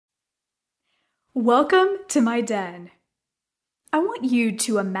Welcome to my den. I want you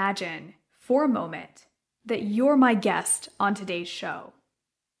to imagine for a moment that you're my guest on today's show.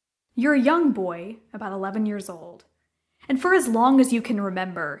 You're a young boy, about 11 years old, and for as long as you can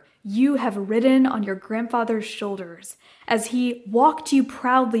remember, you have ridden on your grandfather's shoulders as he walked you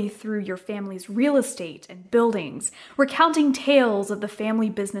proudly through your family's real estate and buildings, recounting tales of the family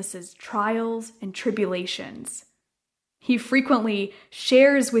business's trials and tribulations. He frequently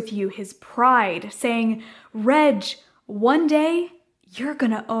shares with you his pride, saying, "Reg, one day you're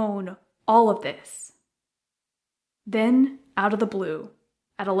gonna own all of this." Then, out of the blue,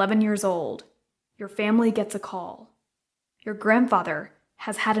 at 11 years old, your family gets a call. Your grandfather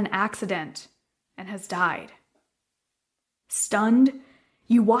has had an accident and has died. Stunned,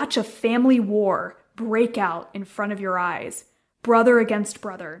 you watch a family war break out in front of your eyes, brother against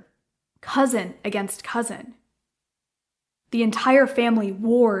brother, cousin against cousin. The entire family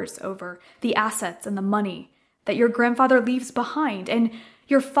wars over the assets and the money that your grandfather leaves behind, and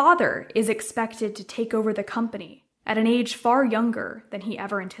your father is expected to take over the company at an age far younger than he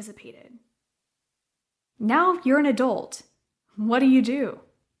ever anticipated. Now you're an adult. What do?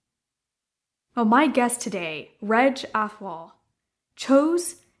 Well, my guest today, Reg Athwal,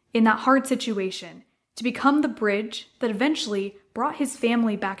 chose in that hard situation to become the bridge that eventually brought his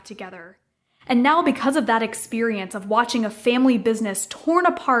family back together. And now, because of that experience of watching a family business torn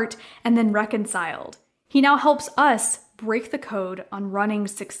apart and then reconciled, he now helps us break the code on running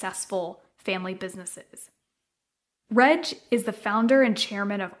successful family businesses. Reg is the founder and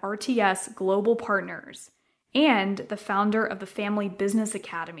chairman of RTS Global Partners and the founder of the Family Business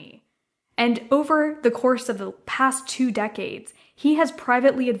Academy. And over the course of the past 2 decades, he has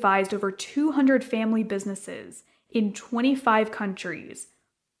privately advised over 200 family businesses in 25 countries.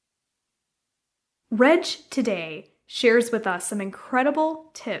 Reg today shares with us some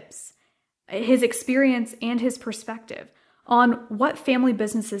incredible tips, his experience and his perspective on what family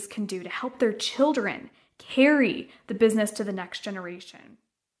businesses can do to help their children carry the business to the next generation,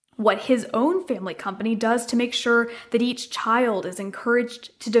 what his own family company does to make sure that each child is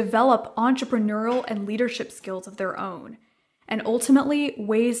encouraged to develop entrepreneurial and leadership skills of their own, and ultimately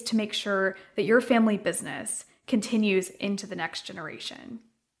ways to make sure that your family business continues into the next generation.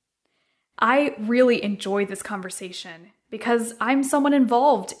 I really enjoyed this conversation because I'm someone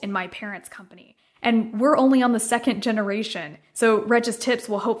involved in my parents' company, and we're only on the 2nd generation, so Reg's tips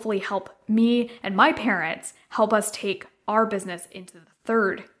will hopefully help me and my parents help us take our business into the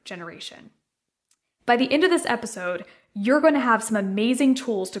 3rd generation. By the end of this episode, you're going to have some amazing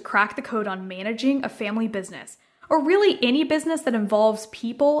tools to crack the code on managing a family business, or really any business that involves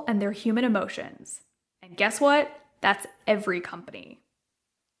people and their human emotions. And guess what? That's every company.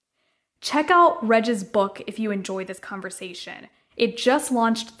 Check out Reg's book if you enjoy this conversation. It just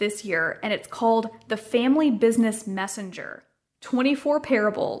launched this year, and it's called The Family Business Messenger, 24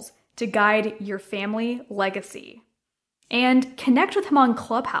 Parables to Guide Your Family Legacy. And connect with him on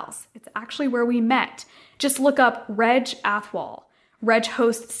Clubhouse. It's actually where we met. Just look up Reg Athwal. Reg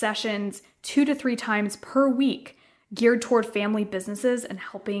hosts sessions 2 to 3 times per week geared toward family businesses and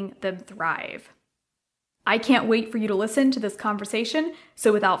helping them thrive. I can't wait for you to listen to this conversation,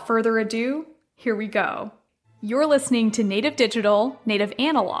 so without further ado, here we go. You're listening to Native Digital, Native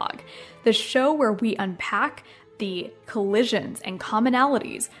Analog, the show where we unpack the collisions and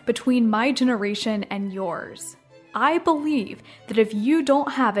commonalities between my generation and yours. I believe that if you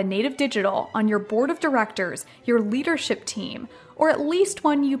don't have a Native Digital on your board of directors, your leadership team, or at least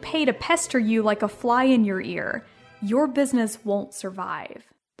one you pay to pester you like a fly in your ear, your business won't survive.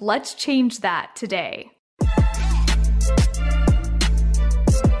 Let's change that today.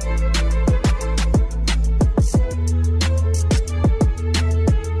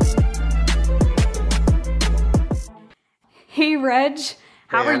 Hey, Reg,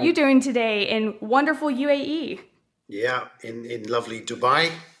 how are you doing today in wonderful UAE? Yeah, in lovely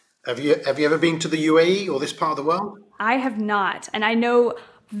Dubai. Have you ever been to the UAE or this part of the world? I have not, and I know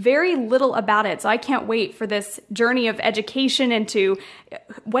very little about it, so I can't wait for this journey of education into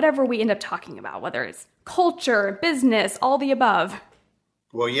whatever we end up talking about, whether it's culture, business, all the above.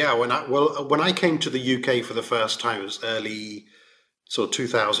 Well, yeah, when I came to the UK for the first time, it was early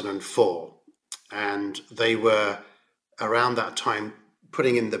 2004, and they were around that time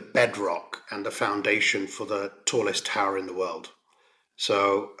putting in the bedrock and the foundation for the tallest tower in the world.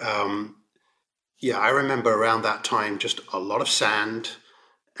 So, I remember around that time just a lot of sand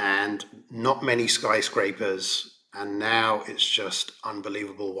and not many skyscrapers. And now it's just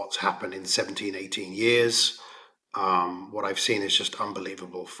unbelievable what's happened in 17, 18 years. What I've seen is just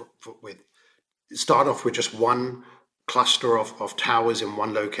unbelievable. Start off with just one cluster of towers in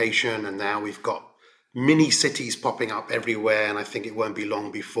one location, and now we've got mini cities popping up everywhere. And I think it won't be long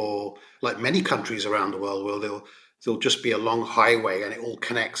before, like many countries around the world, will there'll just be a long highway and it all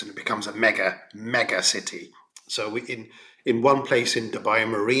connects and it becomes a mega city. So in one place in Dubai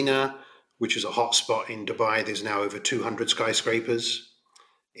Marina, which is a hotspot in Dubai, there's now over 200 skyscrapers.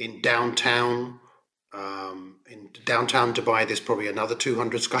 In downtown Dubai, there's probably another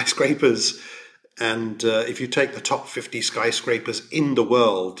 200 skyscrapers. And if you take the top 50 skyscrapers in the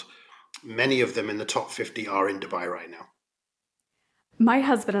world, many of them in the top 50 are in Dubai right now. My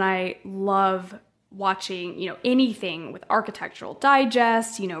husband and I love watching, anything with Architectural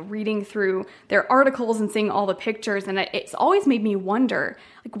Digest, reading through their articles and seeing all the pictures. And it's always made me wonder,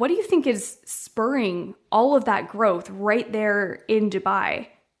 like, what do you think is spurring all of that growth right there in Dubai?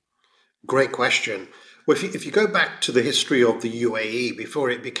 Great question. Well, if you go back to the history of the UAE before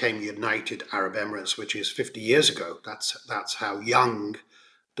it became United Arab Emirates, which is 50 years ago, that's how young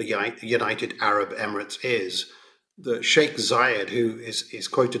the United Arab Emirates is. The Sheikh Zayed, who is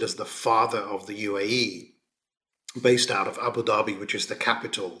quoted as the father of the UAE, based out of Abu Dhabi, which is the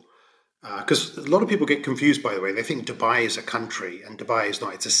capital. Because a lot of people get confused, by the way. They think Dubai is a country, and Dubai is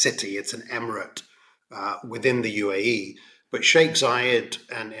not. It's a city. It's an emirate within the UAE. But Sheikh Zayed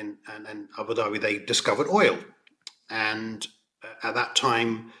and Abu Dhabi, they discovered oil. And at that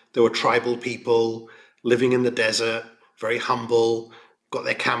time, there were tribal people living in the desert, very humble, got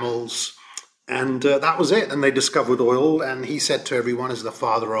their camels. And that was it. And they discovered oil. And he said to everyone, as the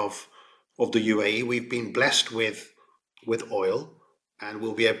father of the UAE, we've been blessed with oil, and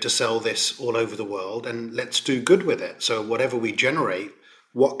we'll be able to sell this all over the world. And let's do good with it. So whatever we generate,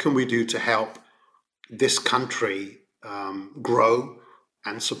 what can we do to help this country grow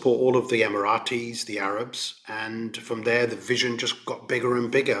and support all of the Emiratis, the Arabs? And from there, the vision just got bigger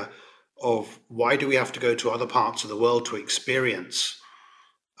and bigger of why do we have to go to other parts of the world to experience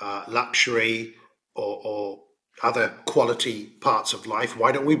luxury or other quality parts of life?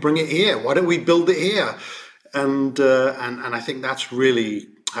 Why don't we bring it here? Why don't we build it here? And I think that's really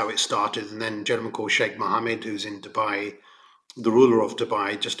how it started. And then a gentleman called Sheikh Mohammed, who's in Dubai, the ruler of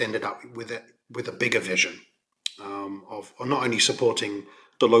Dubai, just ended up with a bigger vision of not only supporting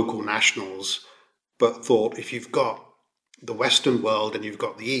the local nationals, but thought, if you've got the Western world and you've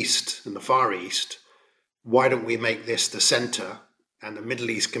got the East and the Far East, why don't we make this the center, and the Middle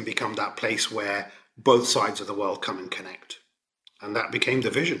East can become that place where both sides of the world come and connect? And that became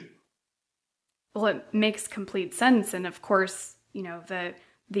the vision. Well, it makes complete sense. And of course,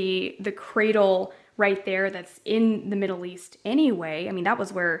 the cradle right there that's in the Middle East anyway, I mean, that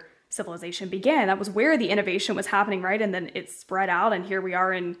was where civilization began. That was where the innovation was happening, right? And then it spread out, and here we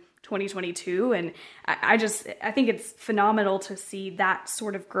are in 2022. And I think it's phenomenal to see that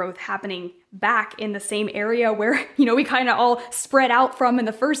sort of growth happening back in the same area where, we kind of all spread out from in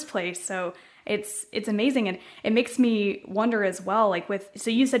the first place. So it's amazing. And it makes me wonder as well, like so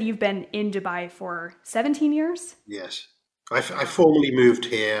you said you've been in Dubai for 17 years? Yes. I formally moved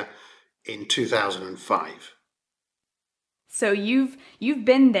here in 2005. So you've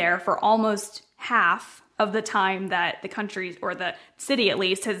been there for almost half of the time that the country, or the city at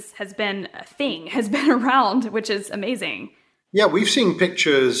least, has been a thing, has been around, which is amazing. Yeah, we've seen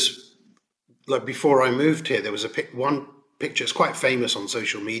pictures. Like before I moved here, there was one picture. It's quite famous on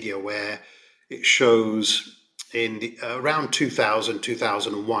social media where it shows in around 2000,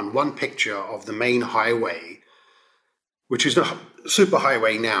 2001, one picture of the main highway, which is the super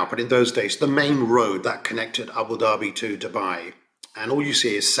highway now, but in those days, the main road that connected Abu Dhabi to Dubai. And all you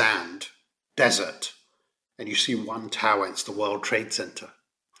see is sand, desert, and you see one tower. It's the World Trade Center.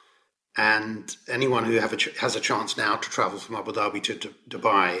 And anyone who has a chance now to travel from Abu Dhabi to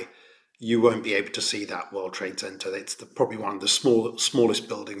Dubai, you won't be able to see that World Trade Center. It's probably one of the smallest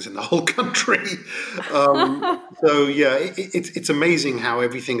buildings in the whole country. So yeah, it's amazing how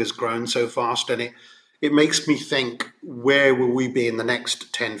everything has grown so fast, and it makes me think, where will we be in the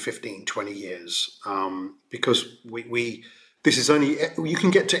next 10, 15, 20 years? Because this is only, you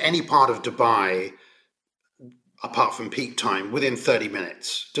can get to any part of Dubai apart from peak time within 30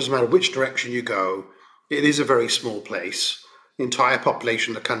 minutes. Doesn't matter which direction you go. It is a very small place. The entire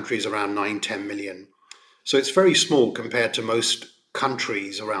population of the country is around 9, 10 million. So it's very small compared to most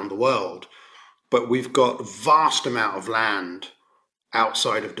countries around the world. But we've got vast amount of land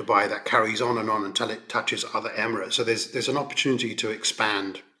outside of Dubai that carries on until it touches other emirates. So there's an opportunity to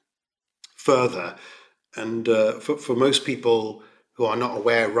expand further. And for most people who are not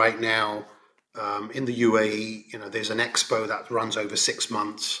aware right now, in the UAE, there's an expo that runs over 6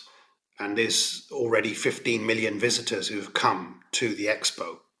 months, and there's already 15 million visitors who've come to the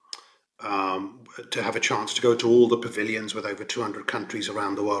expo. to have a chance to go to all the pavilions with over 200 countries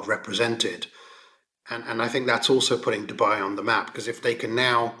around the world represented. And I think that's also putting Dubai on the map, because if they can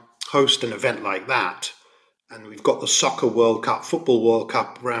now host an event like that, and we've got the soccer World Cup, football World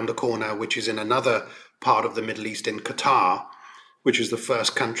Cup around the corner, which is in another part of the Middle East, in Qatar, which is the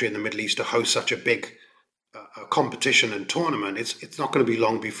first country in the Middle East to host such a big competition and tournament. It's not going to be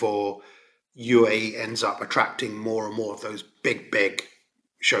long before UAE ends up attracting more and more of those big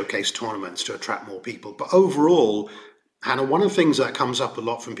showcase tournaments to attract more people. But overall, Hannah, one of the things that comes up a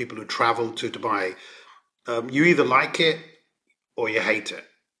lot from people who travel to Dubai, you either like it or you hate it.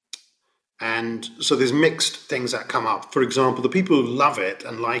 And so there's mixed things that come up. For example, the people who love it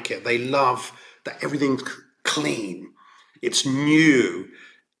and like it, they love that everything's clean, it's new,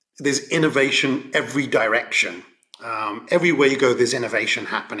 there's innovation every direction. Everywhere you go, there's innovation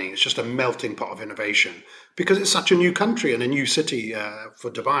happening. It's just a melting pot of innovation because it's such a new country and a new city for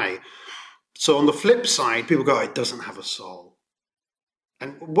Dubai. So on the flip side, people go, it doesn't have a soul.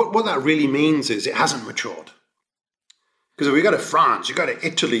 And what that really means is it hasn't matured. Because if we go to France, you go to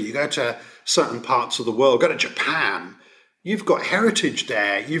Italy, you go to certain parts of the world, go to Japan, you've got heritage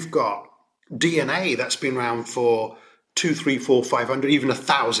there, you've got DNA that's been around for 200, 300, 400, 500, even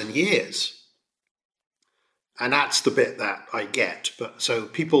 1,000 years. And that's the bit that I get. But so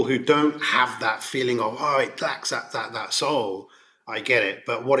people who don't have that feeling of, oh, it lacks that soul, I get it.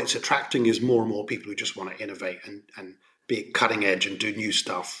 But what it's attracting is more and more people who just want to innovate and be cutting edge and do new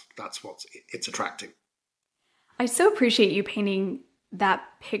stuff. That's what it's attracting. I so appreciate you painting that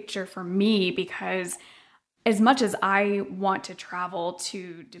picture for me, because as much as I want to travel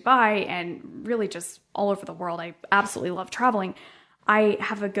to Dubai and really just all over the world, I absolutely love traveling. I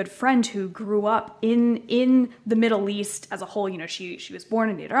have a good friend who grew up in the Middle East as a whole. You know, she was born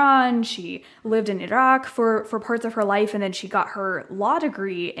in Iran, she lived in Iraq for parts of her life, and then she got her law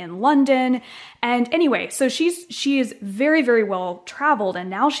degree in London. And anyway, so she is very, very well traveled,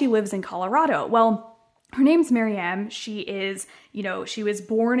 and now she lives in Colorado. Well, her name's Mariam. She was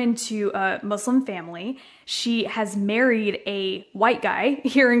born into a Muslim family. She has married a white guy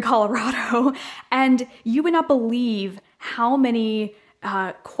here in Colorado. And you would not believe how many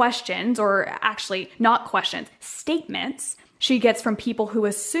questions, or actually not questions, statements she gets from people who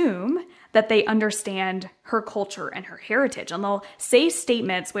assume that they understand her culture and her heritage. And they'll say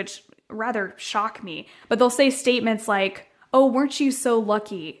statements which rather shock me, but they'll say statements like, oh, weren't you so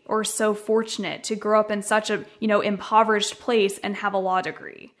lucky or so fortunate to grow up in such a, impoverished place and have a law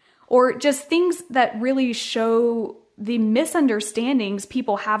degree? Or just things that really show the misunderstandings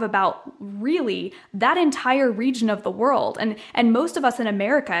people have about really that entire region of the world. And most of us in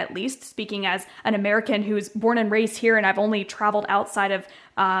America, at least, speaking as an American who's born and raised here, and I've only traveled outside of,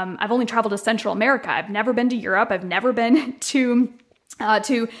 I've only traveled to Central America. I've never been to Europe. I've never been to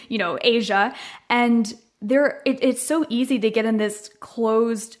Asia. And it's so easy to get in this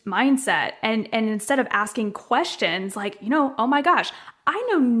closed mindset. And instead of asking questions like, oh my gosh, I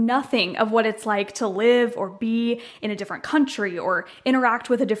know nothing of what it's like to live or be in a different country or interact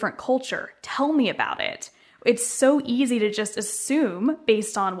with a different culture. Tell me about it. It's so easy to just assume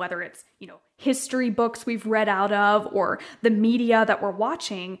based on whether it's, history books we've read out of or the media that we're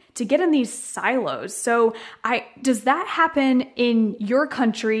watching, to get in these silos. So does that happen in your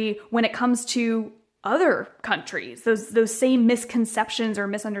country when it comes to other countries, those same misconceptions or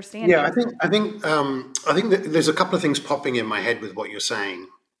misunderstandings? Yeah, I think that there's a couple of things popping in my head with what you're saying,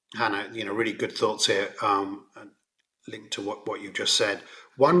 Hannah. Really good thoughts here, linked to what you just said.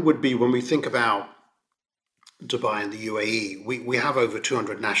 One would be when we think about Dubai and the UAE, we have over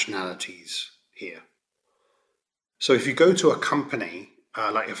 200 nationalities here. So if you go to a company,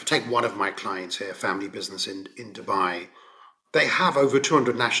 like if I take one of my clients here, family business in Dubai, they have over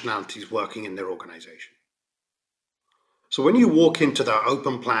 200 nationalities working in their organization. So when you walk into that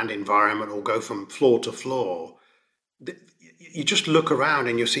open planned environment or go from floor to floor, you just look around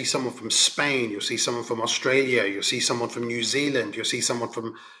and you'll see someone from Spain, you'll see someone from Australia, you'll see someone from New Zealand, you'll see someone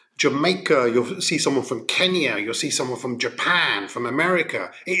from Jamaica, you'll see someone from Kenya, you'll see someone from Japan, from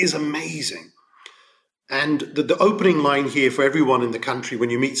America. It is amazing. And the opening line here for everyone in the country when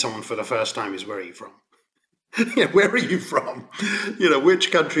you meet someone for the first time is, where are you from? Where are you from?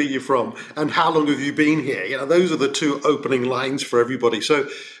 Which country are you from? And how long have you been here? Those are the two opening lines for everybody. So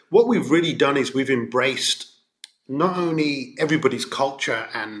what we've really done is we've embraced not only everybody's culture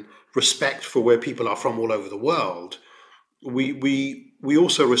and respect for where people are from all over the world, we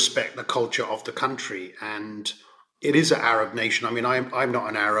also respect the culture of the country. And it is an Arab nation. I mean, I'm not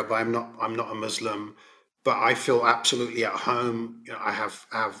an Arab. I'm not a Muslim, but I feel absolutely at home. I have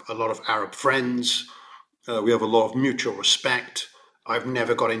a lot of Arab friends. We have a lot of mutual respect. I've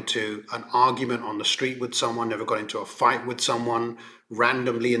never got into an argument on the street with someone, never got into a fight with someone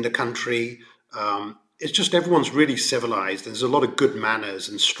randomly in the country. It's just everyone's really civilized. There's a lot of good manners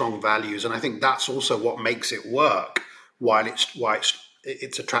and strong values, and I think that's also what makes it work. While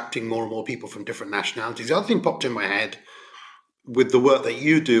it's attracting more and more people from different nationalities. The other thing popped in my head with the work that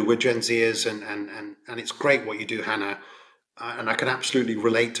you do with Gen Zers, and it's great what you do, Hannah. And I can absolutely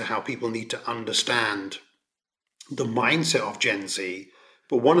relate to how people need to understand the mindset of Gen Z.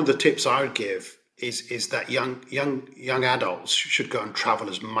 But one of the tips I would give is that young adults should go and travel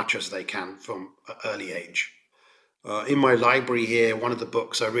as much as they can from an early age. In my library here, one of the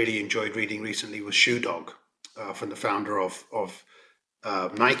books I really enjoyed reading recently was Shoe Dog, from the founder of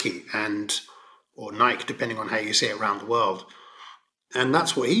Nike or Nike, depending on how you say it around the world. And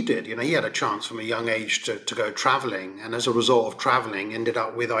that's what he did. He had a chance from a young age to go traveling. And as a result of traveling, ended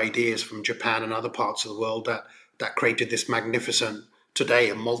up with ideas from Japan and other parts of the world that created this magnificent, today,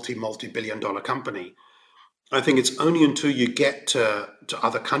 a multi-billion dollar company. I think it's only until you get to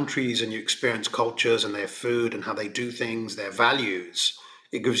other countries and you experience cultures and their food and how they do things, their values,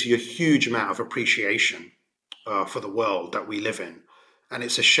 it gives you a huge amount of appreciation for the world that we live in. And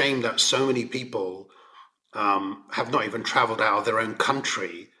it's a shame that so many people have not even traveled out of their own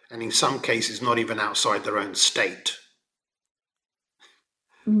country, and in some cases not even outside their own state.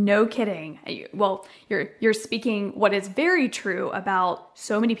 No kidding. Well, you're speaking what is very true about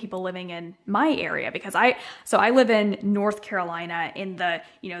so many people living in my area, because I live in North Carolina, in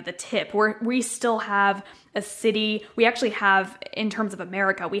the tip where we still have a city. We actually have, in terms of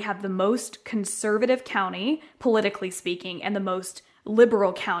America, we have the most conservative county, politically speaking, and the most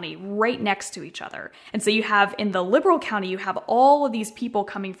liberal county right next to each other. And so you have, in the liberal county, you have all of these people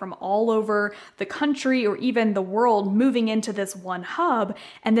coming from all over the country or even the world moving into this one hub.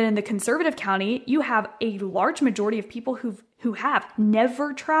 And then in the conservative county, you have a large majority of people who have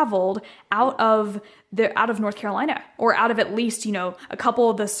never traveled out of North Carolina, or out of at least, a couple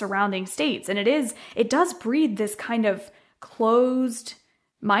of the surrounding states. And it does breed this kind of closed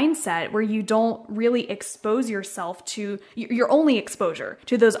mindset where you don't really expose yourself to, your only exposure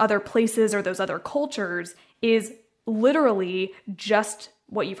to those other places or those other cultures is literally just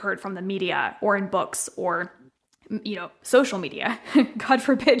what you've heard from the media or in books or social media. God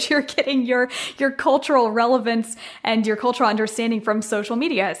forbid you're getting your cultural relevance and your cultural understanding from social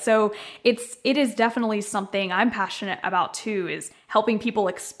media. So it is definitely something I'm passionate about too, is helping people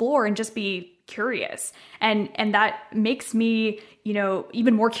explore and just be curious. And that makes me,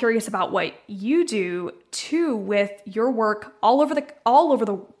 even more curious about what you do too with your work all over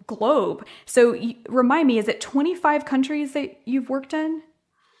the globe. So remind me, is it 25 countries that you've worked in?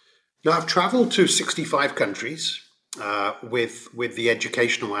 Now, I've traveled to 65 countries with the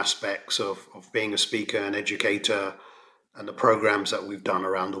educational aspects of being a speaker and educator and the programs that we've done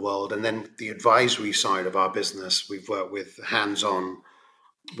around the world. And then the advisory side of our business, we've worked with hands-on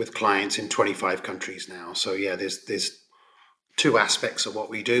with clients in 25 countries now. So yeah, there's two aspects of what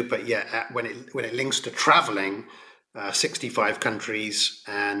we do. But yeah, when it links to traveling, 65 countries.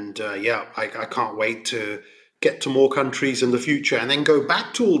 And I can't wait to get to more countries in the future and then go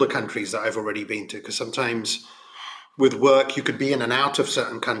back to all the countries that I've already been to. Because sometimes with work, you could be in and out of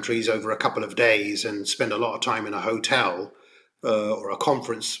certain countries over a couple of days and spend a lot of time in a hotel or a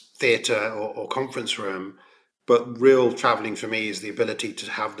conference theatre or conference room. But real traveling for me is the ability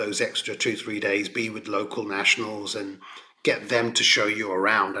to have those extra 2-3 days, be with local nationals and get them to show you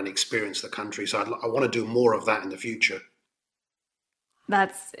around and experience the country. So I want to do more of that in the future.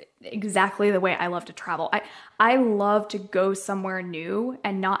 That's exactly the way I love to travel. I love to go somewhere new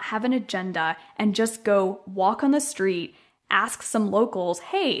and not have an agenda and just go walk on the street, ask some locals,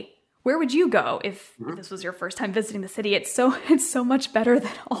 hey, where would you go if this was your first time visiting the city? It's so much better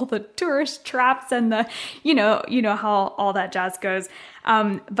than all the tourist traps and the, you know how all that jazz goes.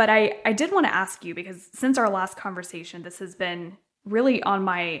 But I did want to ask you, because since our last conversation, this has been really on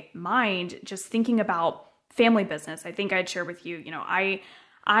my mind, just thinking about family business. I think I'd share with you,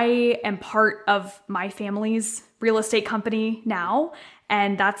 I am part of my family's real estate company now.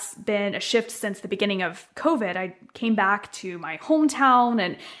 And that's been a shift since the beginning of COVID. I came back to my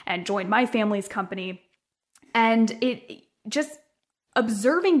hometown and joined my family's company. And it just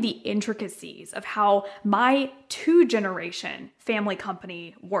observing the intricacies of how my 2-generation family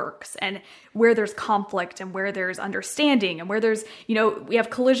company works, and where there's conflict and where there's understanding and where there's, we have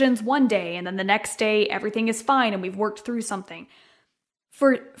collisions one day and then the next day everything is fine and we've worked through something.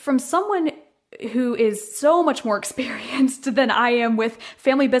 From someone who is so much more experienced than I am with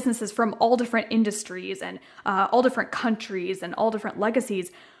family businesses from all different industries and all different countries and all different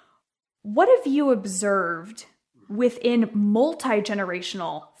legacies, what have you observed within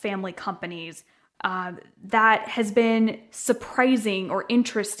multi-generational family companies that has been surprising or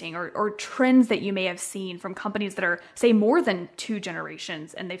interesting, or trends that you may have seen from companies that are, say, more than 2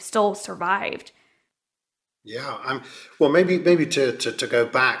 generations and they've still survived? Yeah, well, maybe to go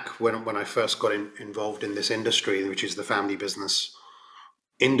back when I first got involved in this industry, which is the family business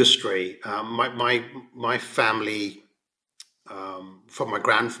industry. My family, from my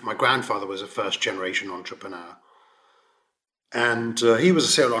grandfather was a first generation entrepreneur, and he was a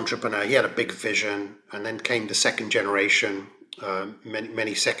serial entrepreneur. He had a big vision, and then came the second generation,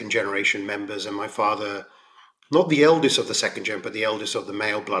 many second generation members, and my father, not the eldest of the second gen, but the eldest of the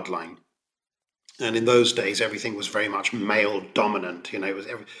male bloodline. And in those days, everything was very much male dominant. It was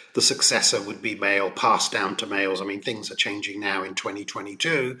the successor would be male, passed down to males. I mean, things are changing now in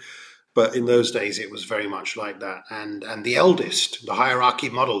 2022, but in those days, it was very much like that. And the eldest, the hierarchy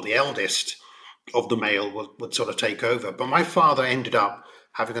model, the eldest of the male would sort of take over. But my father ended up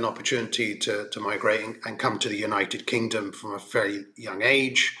having an opportunity to migrate and come to the United Kingdom from a very young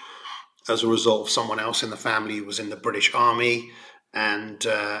age as a result of someone else in the family who was in the British Army. And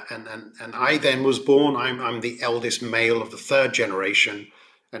I then was born. I'm the eldest male of the third generation,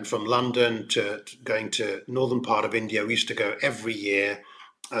 and from London to going to northern part of India, we used to go every year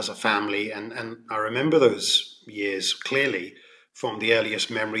as a family, and I remember those years clearly, from the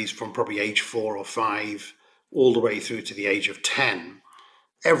earliest memories, from probably age 4 or 5 all the way through to the age of 10.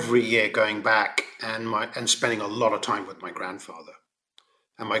 Every year going back and spending a lot of time with my grandfather.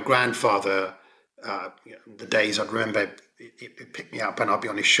 And my grandfather, the days I'd remember, he'd pick me up and I'd be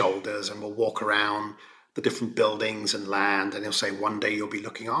on his shoulders and we'll walk around the different buildings and land, and he'll say, one day you'll be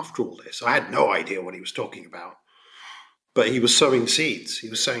looking after all this. I had no idea what he was talking about, but he was sowing seeds. He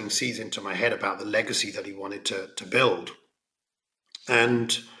was sowing seeds into my head about the legacy that he wanted to build.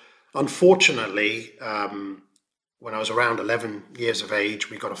 And unfortunately, when I was around 11 years of age,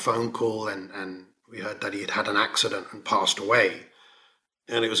 we got a phone call and we heard that he had had an accident and passed away.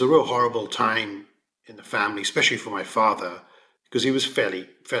 And it was a real horrible time in the family, especially for my father, because he was fairly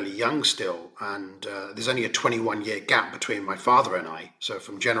young still. And there's only a 21-year gap between my father and I. So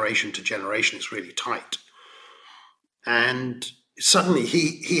from generation to generation, it's really tight. And suddenly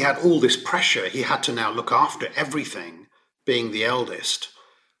he had all this pressure. He had to now look after everything, being the eldest.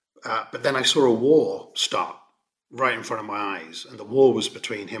 But then I saw a war start right in front of my eyes. And the war was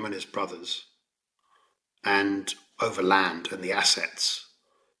between him and his brothers, and over land and the assets.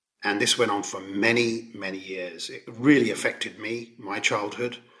 And this went on for many, many years. It really affected me, my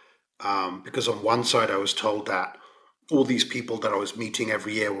childhood, because on one side I was told that all these people that I was meeting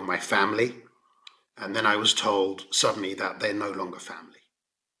every year were my family. And then I was told suddenly that they're no longer family.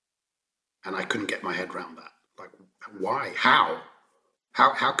 And I couldn't get my head around that. Like, why? How?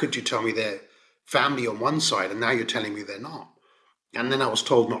 How could you tell me they're family on one side and now you're telling me they're not? And then I was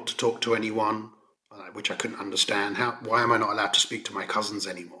told not to talk to anyone, which I couldn't understand. Why am I not allowed to speak to my cousins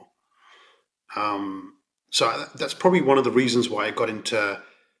anymore? So that's probably one of the reasons why I got into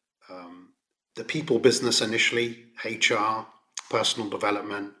the people business initially, HR, personal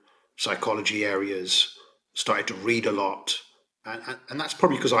development, psychology areas, started to read a lot. And that's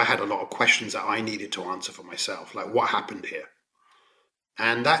probably because I had a lot of questions that I needed to answer for myself, like what happened here?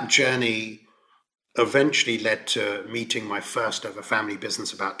 And that journey eventually led to meeting my first ever family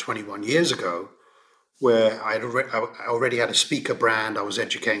business about 21 years ago, where I already had a speaker brand. I was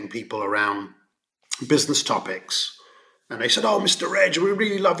educating people around business topics. And they said, oh, Mr. Reg, we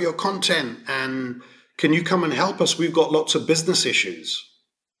really love your content. And can you come and help us? We've got lots of business issues.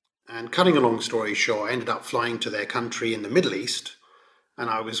 And cutting a long story short, I ended up flying to their country in the Middle East. And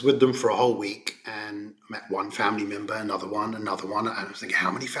I was with them for a whole week and met one family member, another one. And I was thinking,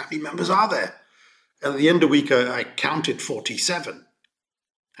 how many family members are there? And at the end of the week, I counted 47.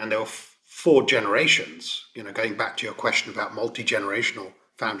 And there were 4 generations, going back to your question about multi-generational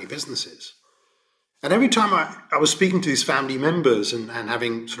family businesses. And every time I was speaking to these family members and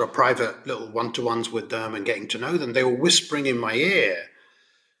having sort of private little one-to-ones with them and getting to know them, they were whispering in my ear,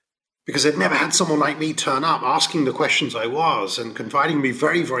 because they'd never had someone like me turn up asking the questions I was and confiding me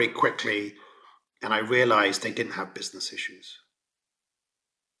very, very quickly. And I realized they didn't have business issues.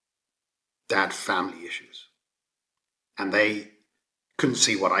 They had family issues. And they couldn't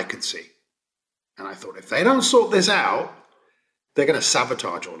see what I could see. And I thought, if they don't sort this out, they're going to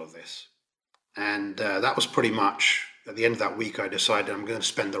sabotage all of this. And that was pretty much, at the end of that week, I decided I'm going to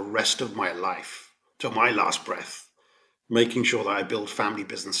spend the rest of my life, till my last breath, making sure that I build family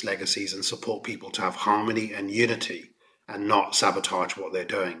business legacies and support people to have harmony and unity and not sabotage what they're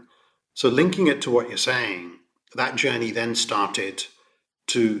doing. So linking it to what you're saying, that journey then started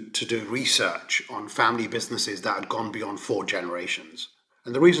to do research on family businesses that had gone beyond 4 generations.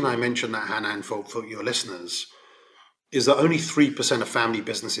 And the reason I mention that, Hannah, and for your listeners, is that only 3% of family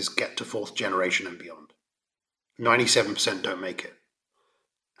businesses get to 4th generation and beyond. 97% don't make it.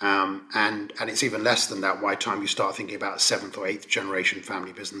 And it's even less than that by the time you start thinking about 7th or 8th generation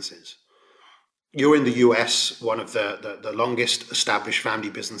family businesses. You're in the US, one of the longest established family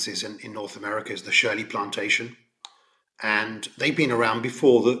businesses in North America is the Shirley Plantation. And they've been around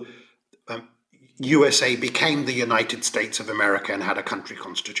before the USA became the United States of America and had a country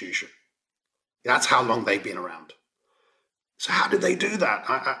constitution. That's how long they've been around. So how did they do that?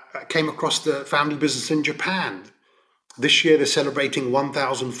 I came across the family business in Japan. This year they're celebrating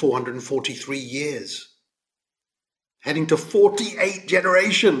 1,443 years. Heading to 48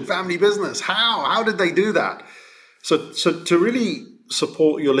 generation family business. How did they do that? So to really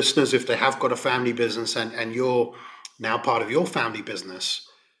support your listeners if they have got a family business and you're now part of your family business,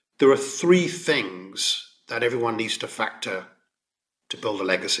 there are 3 things that everyone needs to factor to build a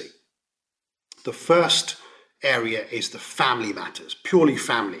legacy. The first area is the family matters, purely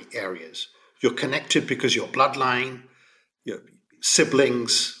family areas. You're connected because your bloodline, your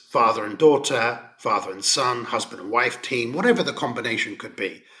siblings, father and daughter, father and son, husband and wife team, whatever the combination could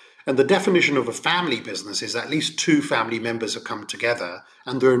be. And the definition of a family business is at least 2 family members have come together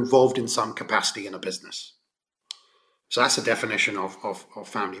and they're involved in some capacity in a business. So that's the definition of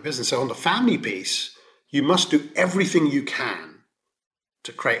family business. So on the family piece, you must do everything you can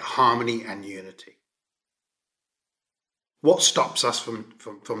to create harmony and unity. What stops us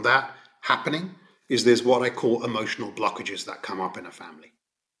from that happening is there's what I call emotional blockages that come up in a family.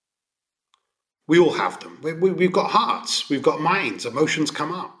 We all have them. We've got hearts, we've got minds, emotions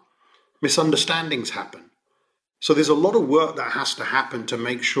come up, misunderstandings happen. So there's a lot of work that has to happen to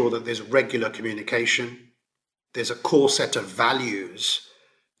make sure that there's regular communication. There's a core set of values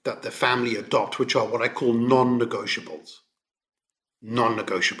that the family adopt, which are what I call non-negotiables.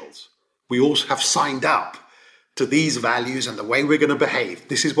 Non-negotiables. We all have signed up to these values and the way we're going to behave.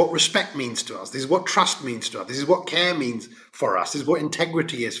 This is what respect means to us. This is what trust means to us. This is what care means for us. This is what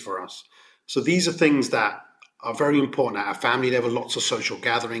integrity is for us. So these are things that are very important at a family level, lots of social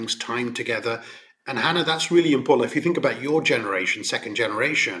gatherings, time together. And Hannah, that's really important. If you think about your generation, 2nd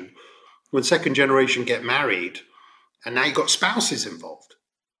generation, when 2nd generation get married, and now you've got spouses involved.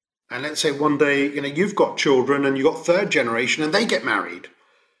 And let's say one day, you've got children and you've got 3rd generation and they get married.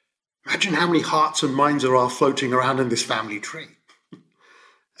 Imagine how many hearts and minds are floating around in this family tree.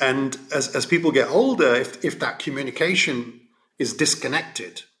 And as people get older, if that communication is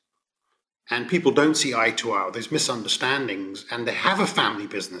disconnected and people don't see eye to eye, there's misunderstandings, and they have a family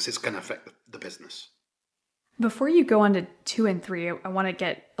business, it's going to affect the business. Before you go on to 2 and 3, I want to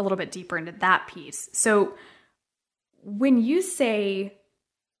get a little bit deeper into that piece. So when you say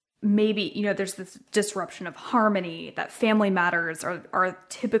maybe, there's this disruption of harmony, that family matters are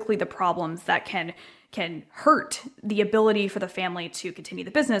typically the problems that can hurt the ability for the family to continue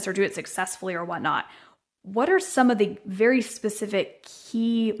the business or do it successfully or whatnot. What are some of the very specific,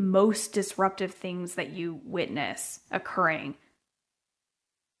 key, most disruptive things that you witness occurring?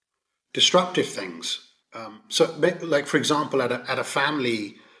 Disruptive things. So, like, for example, at a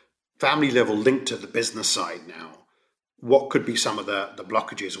family level linked to the business side now, what could be some of the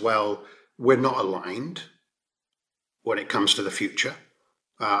blockages? Well, we're not aligned when it comes to the future.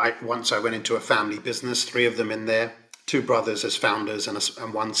 Once I went into a family business, 3 of them in there, 2 brothers as founders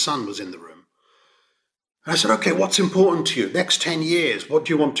and 1 son was in the room. And I said, okay, what's important to you? Next 10 years, what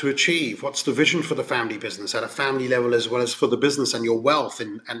do you want to achieve? What's the vision for the family business at a family level as well as for the business and your wealth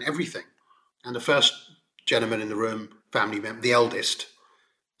and everything? And the first gentleman in the room, family member, the eldest,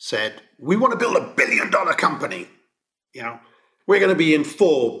 said, we want to build $1 billion company. We're going to be in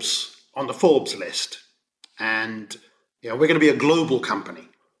Forbes, on the Forbes list. And, we're going to be a global company.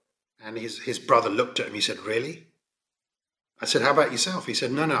 And his brother looked at him. He said, really? I said, how about yourself? He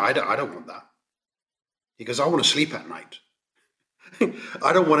said, no, I don't want that. He goes, I want to sleep at night.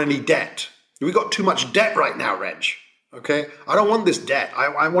 I don't want any debt. We've got too much debt right now, Reg. Okay? I don't want this debt.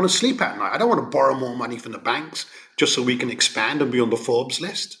 I want to sleep at night. I don't want to borrow more money from the banks just so we can expand and be on the Forbes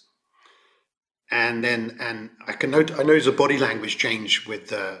list. And I noticed the body language change with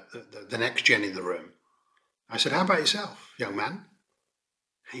the next gen in the room. I said, how about yourself, young man?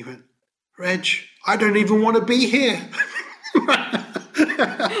 And he went, Reg, I don't even want to be here. He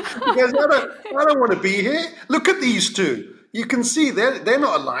goes, I don't want to be here. Look at these 2. You can see they're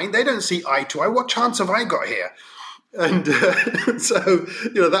not aligned. They don't see eye to eye. What chance have I got here? And so,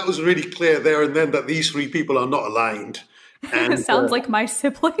 that was really clear there and then that these 3 people are not aligned. And Sounds like my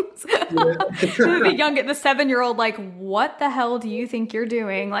siblings. The 7-year-old, like, what the hell do you think you're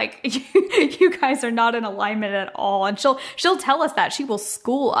doing? Like, you guys are not in alignment at all. And she'll tell us that. She will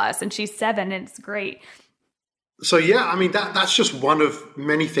school us, and she's 7, and it's great. so yeah, I mean that's just one of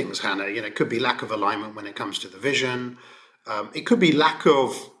many things, Hannah. It could be lack of alignment when it comes to the vision. It could be lack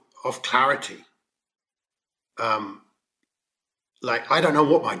of clarity. Um, like, I don't know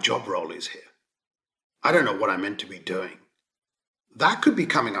what my job role is here. I don't know what I'm meant to be doing. That could be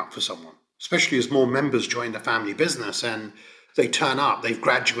coming up for someone, especially as more members join the family business and they turn up, they've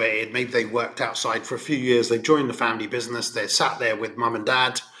graduated, maybe they worked outside for a few years, they've joined the family business, they're sat there with mum and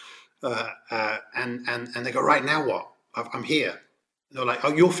dad, and they go, right, now what? I'm here. And they're like,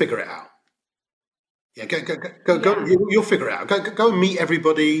 oh, you'll figure it out. Yeah, go. You'll figure it out. Go and meet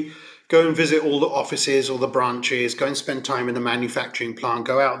everybody. Go and visit all the offices, all the branches. Go and spend time in the manufacturing plant.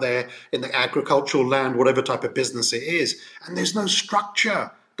 Go out there in the agricultural land, whatever type of business it is. And there's no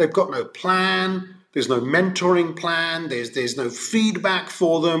structure. They've got no plan. There's no mentoring plan. There's no feedback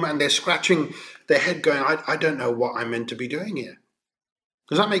for them, and they're scratching their head, going, I don't know what I'm meant to be doing here.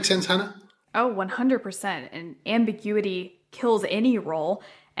 Does that make sense, Hannah? Oh, 100%. And ambiguity kills any role.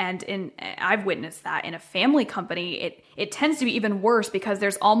 And I've witnessed that in a family company, it tends to be even worse because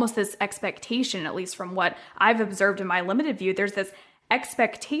there's almost this expectation, at least from what I've observed in my limited view, there's this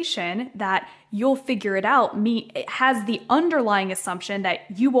expectation that you'll figure it out. It has the underlying assumption that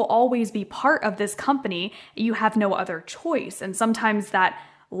you will always be part of this company. You have no other choice. And sometimes that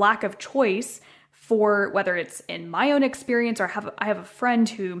lack of choice, for whether it's in my own experience or I have a friend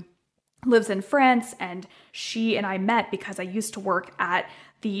who lives in France, and she and I met because I used to work at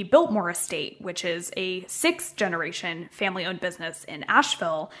the Biltmore Estate, which is a 6th generation family-owned business in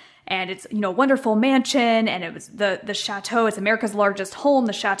Asheville. And it's, a wonderful mansion, and it was the chateau. It's America's largest home.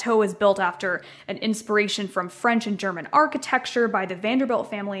 The chateau was built after an inspiration from French and German architecture by the Vanderbilt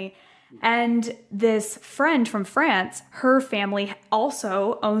family. And this friend from France, her family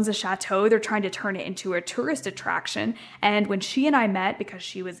also owns a chateau. They're trying to turn it into a tourist attraction. And when she and I met, because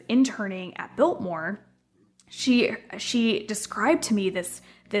she was interning at Biltmore, she described to me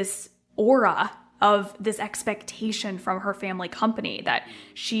this aura of this expectation from her family company that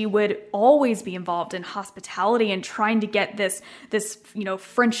she would always be involved in hospitality and trying to get this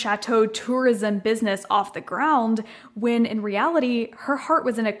French chateau tourism business off the ground, when in reality her heart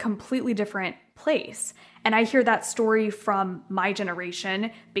was in a completely different place. And I hear that story from my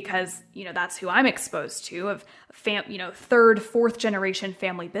generation because, that's who I'm exposed to, of 3rd, 4th generation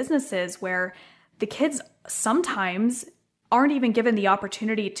family businesses, where the kids sometimes aren't even given the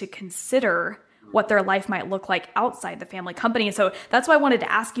opportunity to consider what their life might look like outside the family company. And so that's why I wanted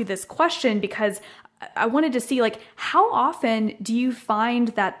to ask you this question, because I wanted to see, like, how often do you find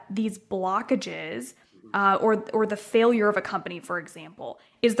that these blockages or the failure of a company, for example,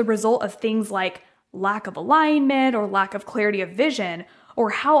 is the result of things like lack of alignment or lack of clarity of vision? Or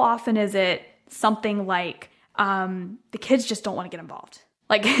how often is it something like the kids just don't want to get involved?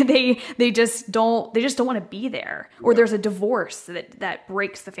 Like they just don't want to be there, or there's a divorce that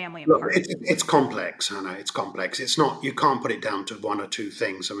breaks the family apart. Look, it's complex, Hannah. It's complex. It's not, you can't put it down to one or two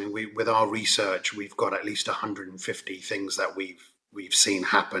things. I mean, with our research, we've got at least 150 things that we've seen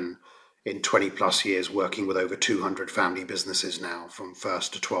happen in 20 plus years, working with over 200 family businesses now, from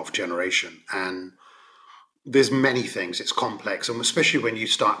 1st to 12th generation. And there's many things. It's complex, and especially when you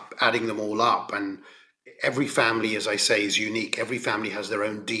start adding them all up, and every family, as I say, is unique. Every family has their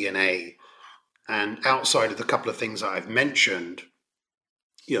own DNA. And outside of the couple of things that I've mentioned,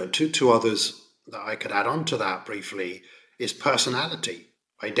 two others that I could add on to that briefly is personality,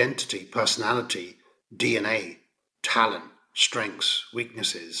 identity, personality, DNA, talent, strengths,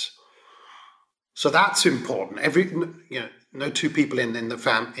 weaknesses. So that's important. No two people in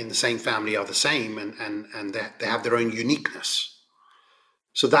the same family are the same, and they have their own uniqueness.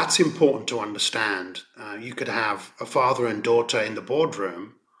 So that's important to understand. You could have a father and daughter in the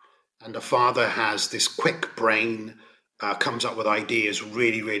boardroom, and the father has this quick brain, comes up with ideas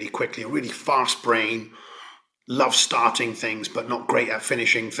really, really quickly, a really fast brain, loves starting things but not great at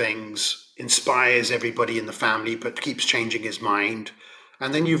finishing things, inspires everybody in the family but keeps changing his mind.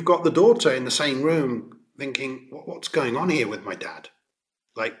 And then you've got the daughter in the same room thinking, what's going on here with my dad?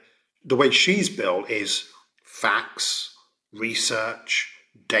 Like, the way she's built is facts, research,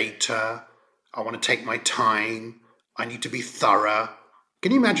 data. I want to take my time. I need to be thorough.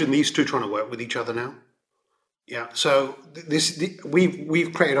 Can you imagine these two trying to work with each other now? Yeah. So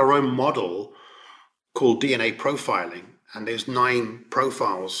we've created our own model called DNA profiling, and there's 9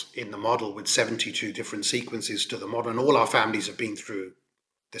 profiles in the model with 72 different sequences to the model, and all our families have been through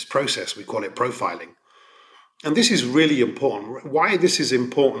this process. We call it profiling. And this is really important. Why this is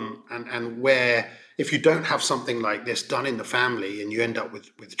important, and where if you don't have something like this done in the family and you end up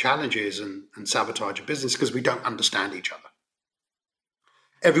with challenges and sabotage a business because we don't understand each other.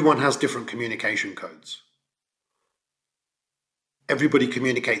 Everyone has different communication codes. Everybody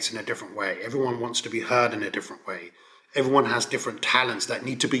communicates in a different way. Everyone wants to be heard in a different way. Everyone has different talents that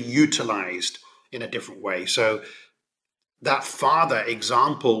need to be utilized in a different way. So that father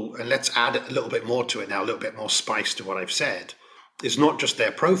example, and let's add a little bit more to it now, a little bit more spice to what I've said, is not just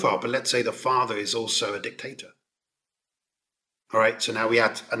their profile, but let's say the father is also a dictator. All right, so now we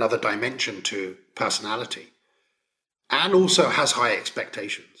add another dimension to personality and also has high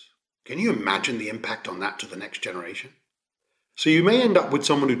expectations. Can you imagine the impact on that to the next generation? So you may end up with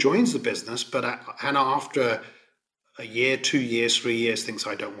someone who joins the business, but after a year, 2 years, 3 years, thinks,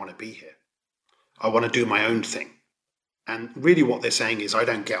 I don't want to be here. I want to do my own thing. And really what they're saying is, I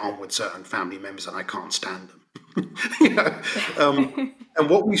don't get on with certain family members and I can't stand them. And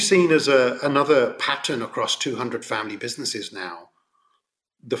what we've seen as another pattern across 200 family businesses now,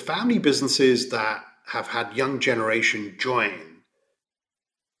 the family businesses that have had young generation join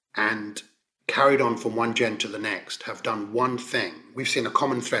and carried on from one gen to the next have done one thing. We've seen a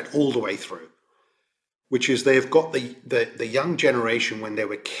common thread all the way through, which is they've got the young generation when they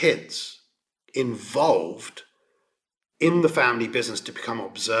were kids involved in the family business to become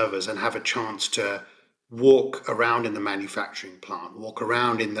observers and have a chance to walk around in the manufacturing plant, walk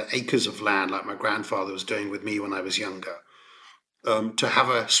around in the acres of land like my grandfather was doing with me when I was younger, to have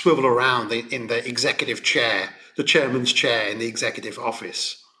a swivel around in the executive chair, the chairman's chair in the executive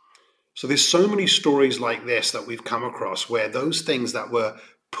office. So there's so many stories like this that we've come across where those things that were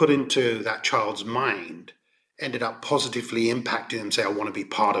put into that child's mind ended up positively impacting them, say, I want to be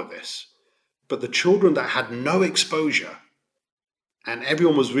part of this. But the children that had no exposure, and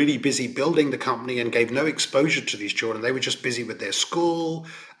everyone was really busy building the company and gave no exposure to these children, they were just busy with their school,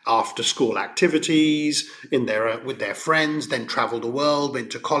 after school activities, with their friends, then traveled the world,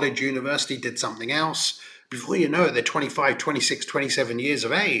 went to college, university, did something else. Before you know it, they're 25, 26, 27 years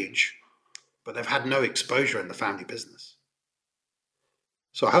of age, but they've had no exposure in the family business.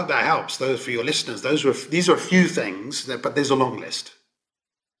 So I hope that helps. Those for your listeners, these are a few things, but there's a long list.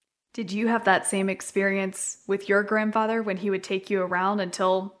 Did you have that same experience with your grandfather when he would take you around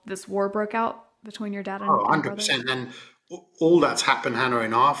until this war broke out between your dad and 100%. And all that's happened, Hannah,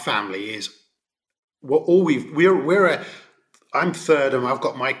 in our family is I'm third and I've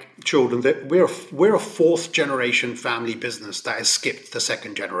got my children. That we're a fourth generation family business that has skipped the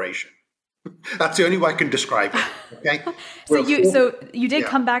second generation. That's the only way I can describe it. Okay. So you did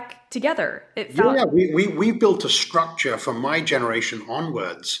come back together. We built a structure from my generation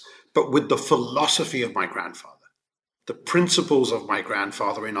onwards, but with the philosophy of my grandfather, the principles of my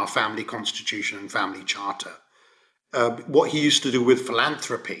grandfather in our family constitution and family charter, what he used to do with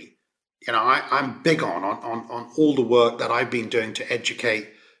philanthropy. I'm big on all the work that I've been doing to educate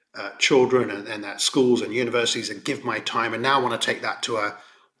children and at schools and universities and give my time, and now I want to take that to a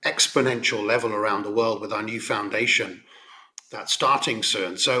exponential level around the world with our new foundation that's starting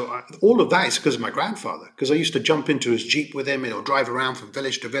soon. So all of that is because of my grandfather, because I used to jump into his Jeep with him and he'll drive around from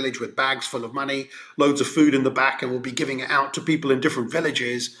village to village with bags full of money, loads of food in the back, and we'll be giving it out to people in different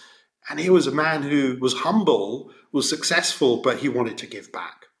villages. And he was a man who was humble, was successful, but he wanted to give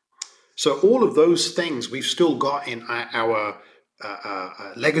back. So all of those things we've still got in our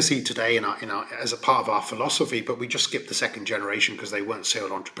legacy today as a part of our philosophy, but we just skipped the second generation because they weren't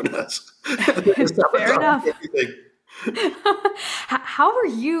serial entrepreneurs. Fair enough. How were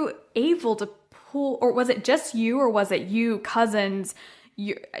you able to pull, or was it just you, or was it you, cousins?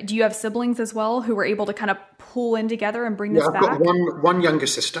 Do you have siblings as well who were able to kind of pull in together and bring this back? I've got one younger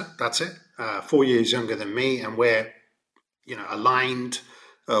sister. That's it. 4 years younger than me, and we're aligned.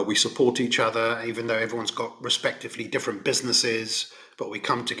 We support each other, even though everyone's got respectively different businesses, but we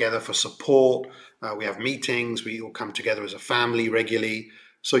come together for support. We have meetings. We all come together as a family regularly.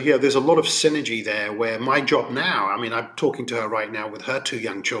 So yeah, there's a lot of synergy there where my job now, I'm talking to her right now with her 2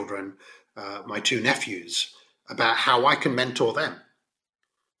 young children, my 2 nephews, about how I can mentor them.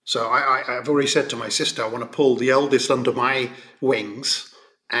 So I've already said to my sister, I want to pull the eldest under my wings.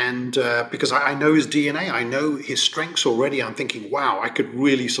 And because I know his DNA, I know his strengths already, I'm thinking, wow, I could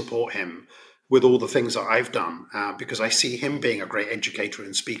really support him with all the things that I've done because I see him being a great educator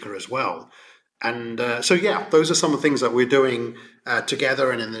and speaker as well. And so, yeah, those are some of the things that we're doing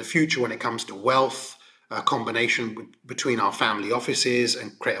together. And in the future, when it comes to wealth, a combination between our family offices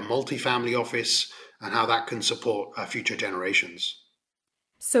and create a multi-family office and how that can support future generations.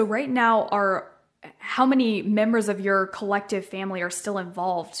 So right now, how many members of your collective family are still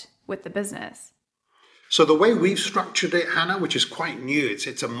involved with the business? So the way we've structured it, Hannah, which is quite new,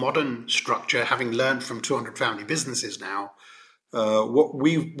 it's a modern structure, having learned from 200 family businesses now. What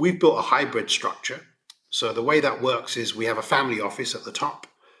we've built a hybrid structure. So the way that works is we have a family office at the top,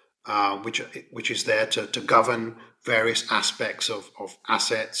 which is there to govern various aspects of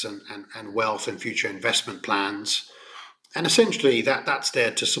assets and wealth and future investment plans. And essentially that's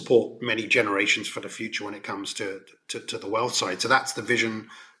there to support many generations for the future when it comes to the wealth side. So that's the vision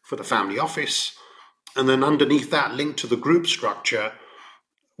for the family office. And then underneath that, linked to the group structure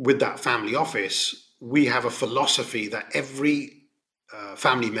with that family office, we have a philosophy that every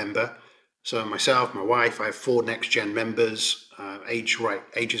family member, so myself, my wife, I have 4 next-gen members,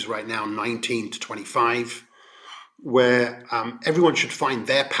 ages right now 19 to 25, where everyone should find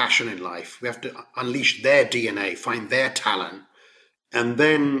their passion in life. We have to unleash their DNA, find their talent. And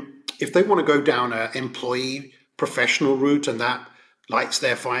then if they want to go down an employee professional route and that lights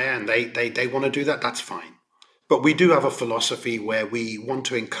their fire and they want to do that, that's fine. But we do have a philosophy where we want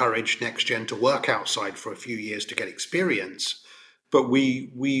to encourage next gen to work outside for a few years to get experience, but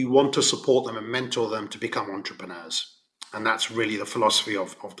we want to support them and mentor them to become entrepreneurs. And that's really the philosophy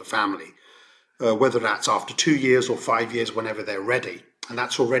of the family, whether that's after 2 years or 5 years, whenever they're ready. And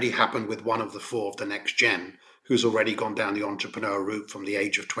that's already happened with one of the 4 of the next gen, who's already gone down the entrepreneur route from the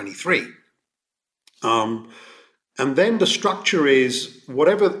age of 23. And then the structure is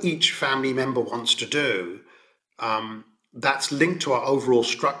whatever each family member wants to do, that's linked to our overall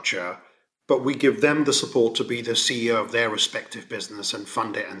structure, but we give them the support to be the CEO of their respective business and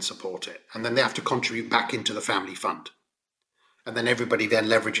fund it and support it. And then they have to contribute back into the family fund. And then everybody then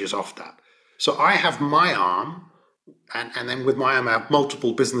leverages off that. So I have my arm, and then with my arm I have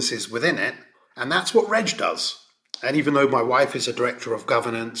multiple businesses within it, and that's what Reg does. And even though my wife is a director of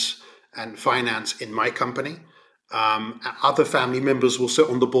governance and finance in my company, other family members will sit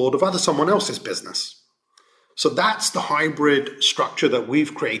on the board of someone else's business. So that's the hybrid structure that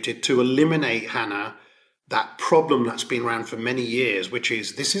we've created to eliminate, Hannah, that problem that's been around for many years, which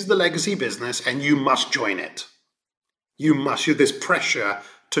is this is the legacy business and you must join it. There's pressure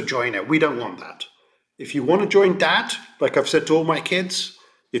to join it. We don't want that. If you want to join dad, like I've said to all my kids,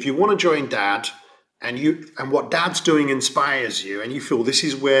 if you want to join dad and what dad's doing inspires you and you feel this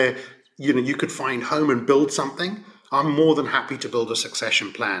is where you could find home and build something, I'm more than happy to build a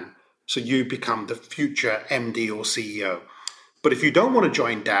succession plan so you become the future MD or CEO. But if you don't want to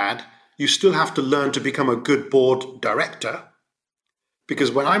join dad, you still have to learn to become a good board director,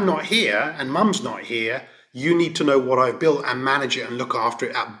 because when I'm not here and mum's not here, you need to know what I've built and manage it and look after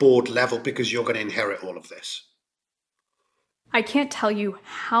it at board level, because you're going to inherit all of this. I can't tell you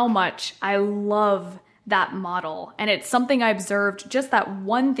how much I love that model. And it's something I observed, just that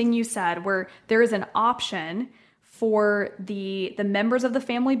one thing you said, where there is an option for the members of the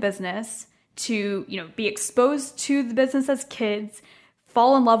family business to, be exposed to the business as kids,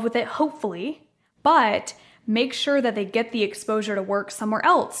 fall in love with it, hopefully, but make sure that they get the exposure to work somewhere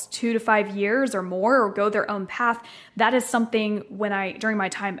else, 2 to 5 years or more, or go their own path. That is something during my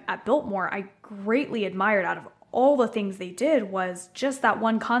time at Biltmore, I greatly admired. Out of all the things they did was just that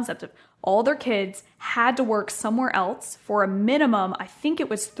one concept of all their kids had to work somewhere else for a minimum, I think it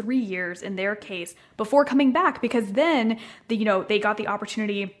was 3 years in their case, before coming back, because then they got the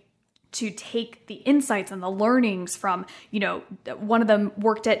opportunity to take the insights and the learnings from, one of them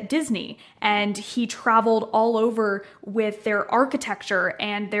worked at Disney and he traveled all over with their architecture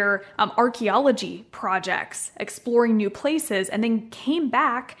and their archaeology projects, exploring new places, and then came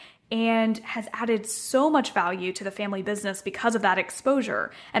back and has added so much value to the family business because of that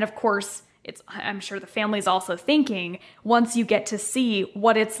exposure. And of course, I'm sure the family's also thinking, once you get to see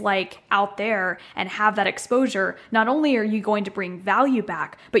what it's like out there and have that exposure, not only are you going to bring value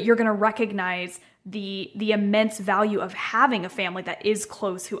back, but you're going to recognize the immense value of having a family that is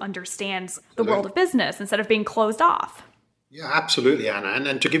close, who understands the world of business instead of being closed off. Yeah, absolutely, Anna.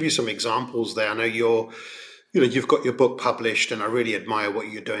 And to give you some examples there, I know you've got your book published, and I really admire what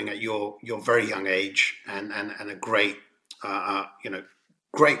you're doing at your very young age, and a great,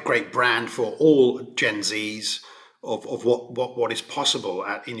 great brand for all Gen Zs of what is possible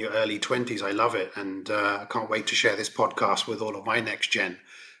in your early 20s. I love it, and I can't wait to share this podcast with all of my next gen,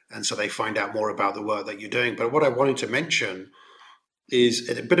 and so they find out more about the work that you're doing. But what I wanted to mention is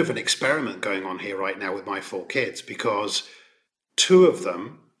a bit of an experiment going on here right now with my 4 kids, because 2 of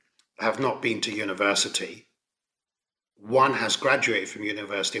them have not been to university. 1 has graduated from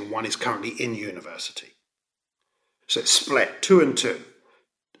university and 1 is currently in university. So it's split, 2 and 2.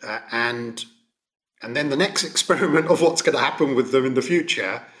 And then the next experiment of what's going to happen with them in the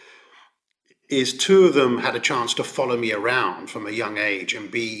future is 2 of them had a chance to follow me around from a young age and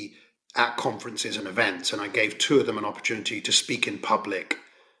be at conferences and events, and I gave two of them an opportunity to speak in public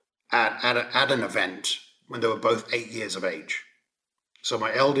at an event when they were both 8 years of age. So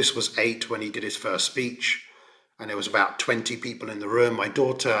my eldest was 8 when he did his first speech, and there was about 20 people in the room. My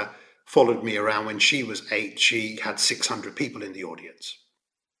daughter followed me around when she was 8. She had 600 people in the audience.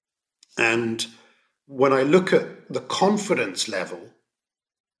 And when I look at the confidence level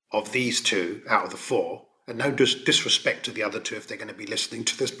of these two out of the four, and no disrespect to the other two if they're going to be listening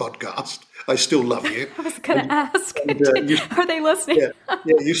to this podcast, I still love you. I was going to ask, are they listening?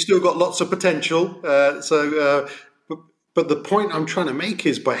 Yeah, you've still got lots of potential. But the point I'm trying to make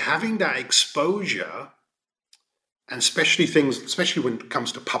is by having that exposure, and especially when it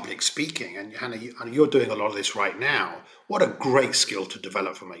comes to public speaking, and Hannah, you're doing a lot of this right now, what a great skill to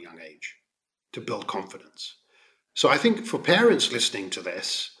develop from a young age, to build confidence. So I think for parents listening to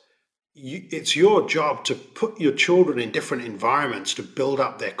this, it's your job to put your children in different environments to build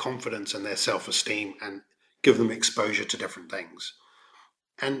up their confidence and their self-esteem and give them exposure to different things.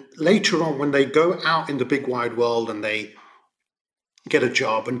 And later on, when they go out in the big wide world and they get a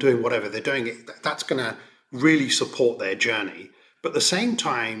job and doing whatever they're doing, that's going to really support their journey. But at the same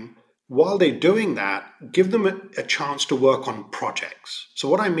time, while they're doing that, give them a chance to work on projects. So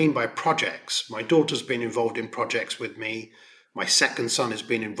what I mean by projects, my daughter's been involved in projects with me. My second son has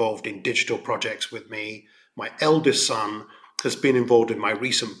been involved in digital projects with me. My eldest son has been involved in my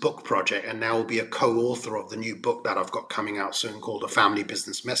recent book project and now will be a co-author of the new book that I've got coming out soon called The Family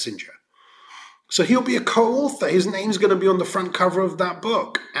Business Messenger. So he'll be a co-author. His name's going to be on the front cover of that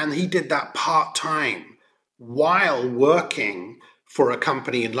book. And he did that part-time while working for a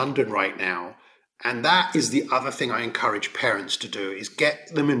company in London right now. And that is the other thing I encourage parents to do, is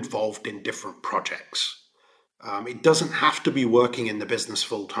get them involved in different projects. It doesn't have to be working in the business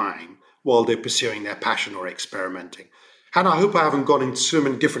full time while they're pursuing their passion or experimenting. Hannah, I hope I haven't gone in so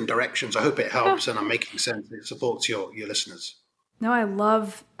many different directions. I hope it helps and I'm making sense. It supports your listeners. No, I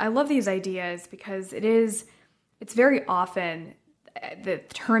love these ideas because it's very often the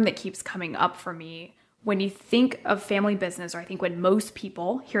term that keeps coming up for me when you think of family business, or I think when most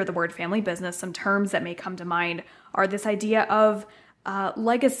people hear the word family business, some terms that may come to mind are this idea of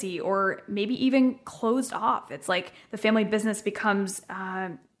legacy, or maybe even closed off. It's like the family business becomes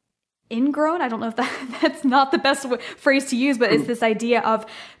ingrown. I don't know if that's not the best phrase to use, but it's this idea of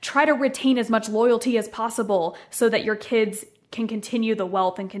try to retain as much loyalty as possible so that your kids can continue the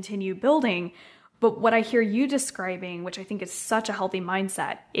wealth and continue building. But what I hear you describing, which I think is such a healthy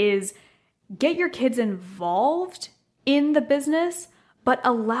mindset, is get your kids involved in the business, but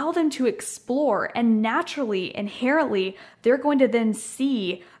allow them to explore. And naturally, inherently, they're going to then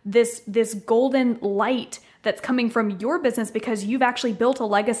see this golden light that's coming from your business because you've actually built a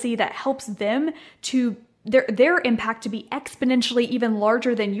legacy that helps them to their impact to be exponentially even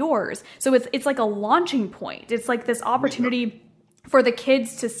larger than yours. So it's like a launching point. It's like this opportunity for the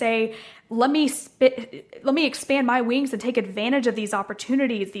kids to say, let me expand my wings and take advantage of these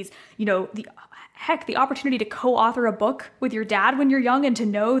opportunities, the opportunity to co-author a book with your dad when you're young and to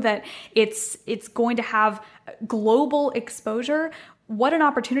know that it's going to have global exposure. What an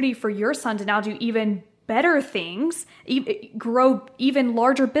opportunity for your son to now do even better things, grow even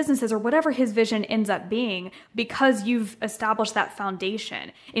larger businesses, or whatever his vision ends up being, because you've established that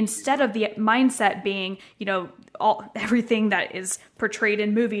foundation, instead of the mindset being, everything that is portrayed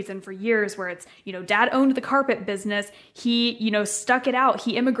in movies and for years, where it's, dad owned the carpet business. He, stuck it out.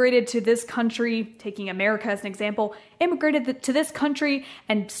 He immigrated to this country, taking America as an example, immigrated to this country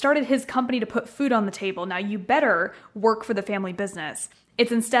and started his company to put food on the table. Now you better work for the family business.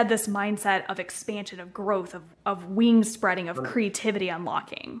 It's instead this mindset of expansion, of growth, of wing spreading, of creativity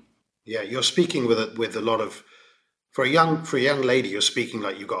unlocking. Yeah, you're speaking with a lot of, for a young lady, you're speaking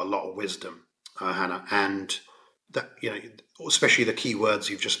like you've got a lot of wisdom, Hannah, and that, especially the key words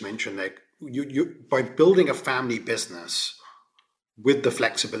you've just mentioned there. You by building a family business with the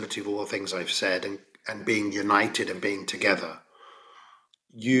flexibility of all the things I've said and being united and being together,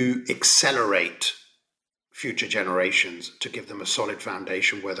 you accelerate future generations to give them a solid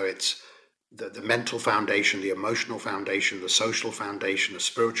foundation, whether it's the mental foundation, the emotional foundation, the social foundation, the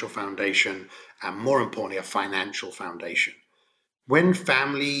spiritual foundation, and more importantly, a financial foundation. When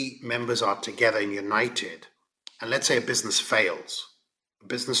family members are together and united, and let's say a business fails, a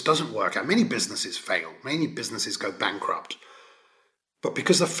business doesn't work out, many businesses fail, many businesses go bankrupt, but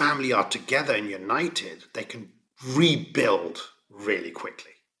because the family are together and united, they can rebuild really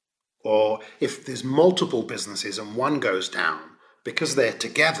quickly. Or if there's multiple businesses and one goes down, because they're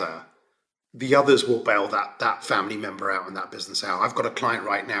together, the others will bail that family member out and that business out. I've got a client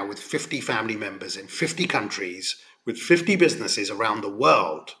right now with 50 family members in 50 countries, with 50 businesses around the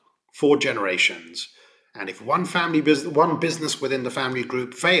world. 4 generations. And if one business within the family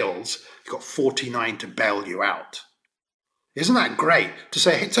group fails, you've got 49 to bail you out. Isn't that great? To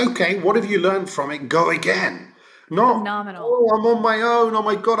say, it's okay, what have you learned from it? Go again. Not, phenomenal. oh, I'm on my own. Oh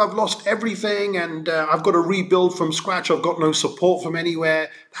my God, I've lost everything and I've got to rebuild from scratch. I've got no support from anywhere.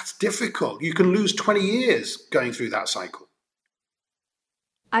 That's difficult. You can lose 20 years going through that cycle.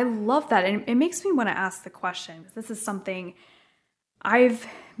 I love that. And it makes me want to ask the question, because this is something I've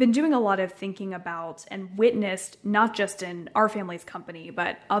been doing a lot of thinking about and witnessed, not just in our family's company,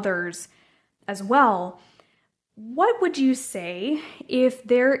 but others as well. What would you say if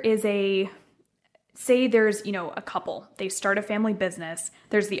there is there's, a couple, they start a family business,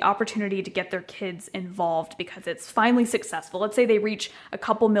 there's the opportunity to get their kids involved because it's finally successful. Let's say they reach a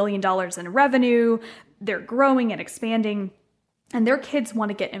couple $1 million in revenue, they're growing and expanding, and their kids want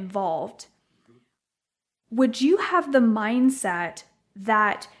to get involved. Would you have the mindset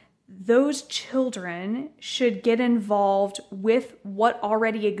that those children should get involved with what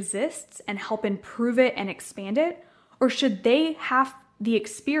already exists and help improve it and expand it? Or should they have the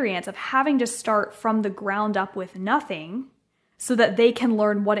experience of having to start from the ground up with nothing so that they can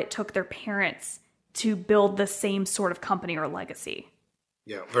learn what it took their parents to build the same sort of company or legacy?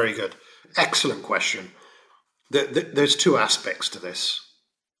 Yeah, very good. Excellent question. There's 2 aspects to this.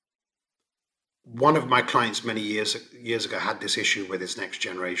 One of my clients many years ago had this issue with his next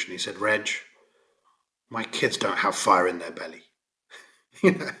generation. He said, Reg, my kids don't have fire in their belly.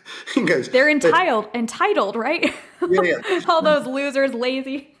 He goes, they're entitled, right? Yeah. All those losers,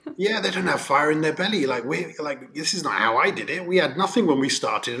 lazy. Yeah, they don't have fire in their belly. This is not how I did it. We had nothing when we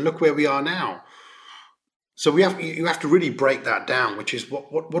started, and look where we are now. So you have to really break that down, which is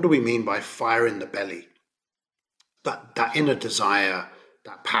what do we mean by fire in the belly? That inner desire,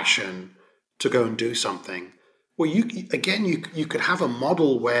 that passion to go and do something. Well, you could have a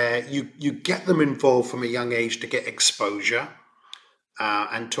model where you get them involved from a young age to get exposure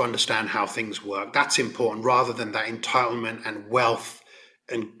and to understand how things work. That's important, rather than that entitlement and wealth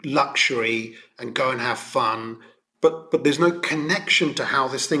and luxury and go and have fun. But there's no connection to how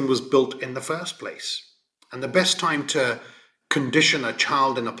this thing was built in the first place. And the best time to condition a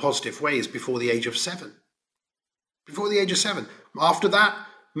child in a positive way is before the age of 7. Before the age of 7. After that,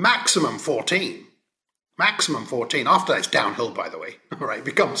 maximum 14. Maximum 14. After that, it's downhill, by the way. All right, it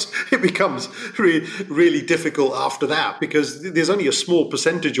becomes really difficult after that, because there's only a small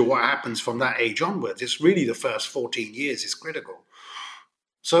percentage of what happens from that age onwards. It's really the first 14 years is critical.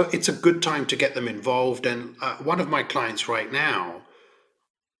 So it's a good time to get them involved. And one of my clients right now,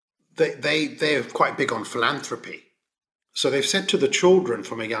 they're quite big on philanthropy. So they've said to the children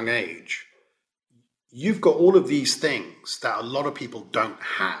from a young age, you've got all of these things that a lot of people don't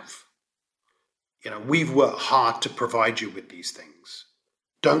have. We've worked hard to provide you with these things.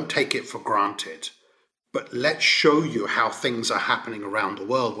 Don't take it for granted, but let's show you how things are happening around the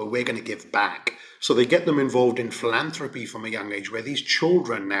world where we're going to give back. So they get them involved in philanthropy from a young age, where these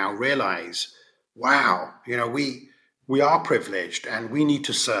children now realize, wow, we are privileged and we need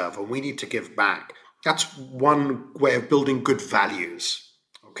to serve and we need to give back. That's one way of building good values,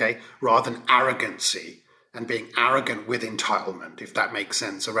 okay, rather than arrogancy. And being arrogant with entitlement, if that makes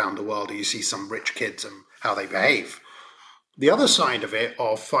sense, around the world. You see some rich kids and how they behave. The other side of it,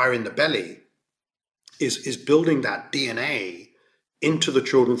 of fire in the belly, is building that DNA into the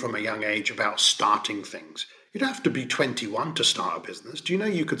children from a young age about starting things. You don't have to be 21 to start a business. Do you know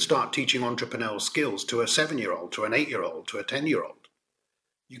you could start teaching entrepreneurial skills to a 7-year-old, to an 8-year-old, to a 10-year-old?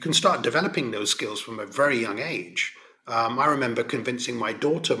 You can start developing those skills from a very young age. I remember convincing my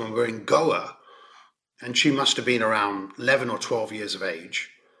daughter when we were in Goa, and she must have been around 11 or 12 years of age.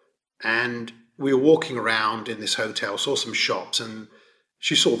 And we were walking around in this hotel, saw some shops, and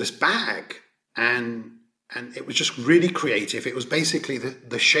she saw this bag. And it was just really creative. It was basically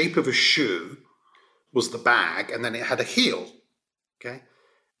the shape of a shoe was the bag, and then it had a heel. Okay.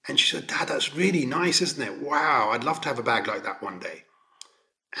 And she said, Dad, that's really nice, isn't it? Wow, I'd love to have a bag like that one day.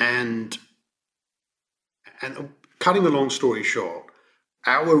 And cutting a long story short,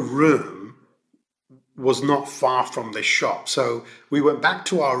 our room was not far from this shop. So we went back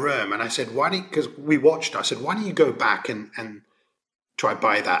to our room, and I said, because we watched, I said, why don't you go back and try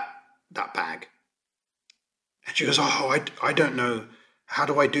buy that bag? And she goes, oh, I don't know. How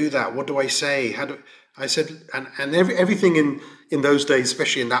do I do that? What do I say? I said, and everything in those days,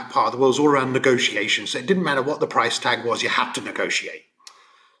 especially in that part of the world, was all around negotiation. So it didn't matter what the price tag was, you had to negotiate.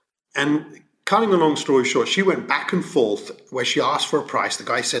 And cutting a long story short, she went back and forth where she asked for a price. The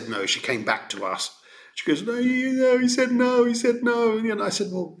guy said no. She came back to us. She goes, no, he said no. And I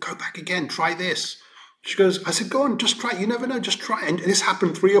said, well, go back again. Try this. She goes, I said, go on, just try. You never know, just try. And this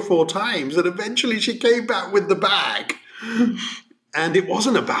happened 3 or 4 times. And eventually she came back with the bag. And it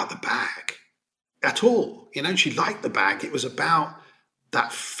wasn't about the bag at all. She liked the bag. It was about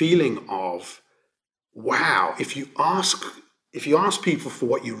that feeling of, wow, if you ask people for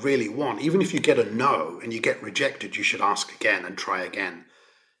what you really want, even if you get a no and you get rejected, you should ask again and try again.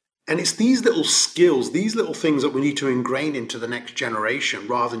 And it's these little skills, these little things that we need to ingrain into the next generation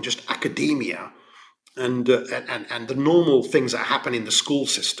rather than just academia and the normal things that happen in the school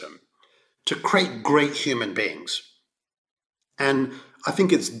system to create great human beings. And I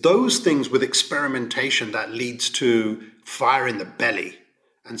think it's those things with experimentation that leads to fire in the belly.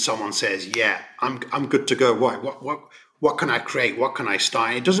 And someone says, yeah, I'm good to go. Why? What can I create? What can I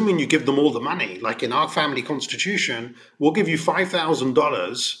start? It doesn't mean you give them all the money. Like in our family constitution, we'll give you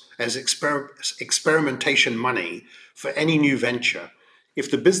 $5,000 as experimentation money for any new venture. If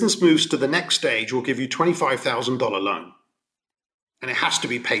the business moves to the next stage, we'll give you $25,000 loan. And it has to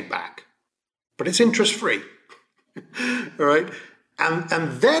be paid back. But it's interest free. All right.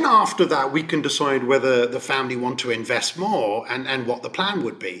 And then after that, we can decide whether the family want to invest more and what the plan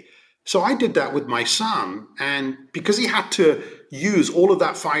would be. So I did that with my son. And because he had to use all of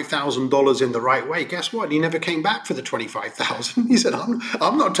that $5,000 in the right way, guess what? He never came back for the $25,000. He said,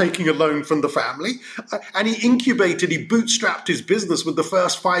 I'm not taking a loan from the family. And he bootstrapped his business with the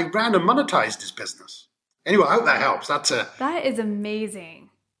first $5,000 and monetized his business. Anyway, I hope that helps. That is amazing.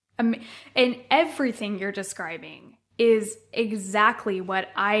 And everything you're describing is exactly what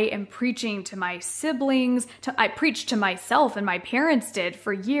I am preaching to my siblings. I preached to myself, and my parents did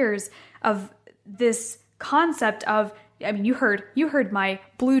for years, of this concept of, I mean, you heard my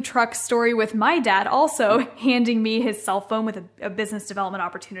blue truck story with my dad also handing me his cell phone with a business development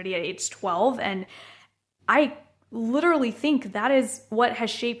opportunity at age 12. And I literally think that is what has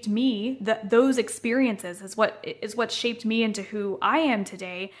shaped me. Those experiences is what shaped me into who I am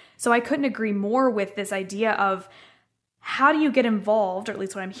today. So I couldn't agree more with this idea of, how do you get involved, or at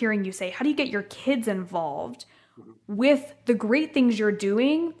least what I'm hearing you say, how do you get your kids involved with the great things you're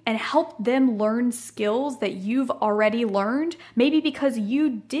doing and help them learn skills that you've already learned, maybe because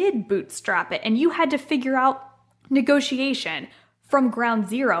you did bootstrap it and you had to figure out negotiation from ground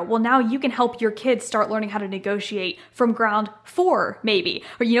zero. Well, now you can help your kids start learning how to negotiate from ground 4, maybe,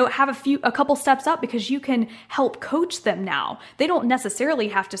 or, have a couple steps up because you can help coach them now. They don't necessarily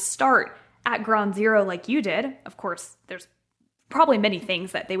have to start at ground zero like you did. Of course, there's probably many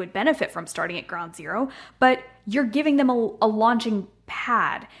things that they would benefit from starting at ground zero, but you're giving them a launching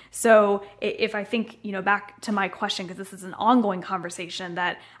pad. So if I think, back to my question, because this is an ongoing conversation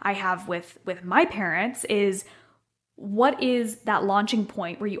that I have with my parents, is what is that launching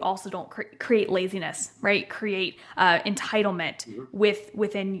point where you also don't create laziness, right? Create entitlement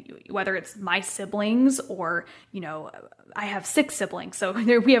within, whether it's my siblings or, I have 6 siblings. So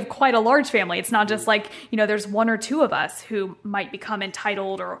we have quite a large family. It's not just like, there's 1 or 2 of us who might become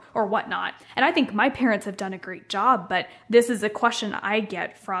entitled or whatnot. And I think my parents have done a great job, but this is a question I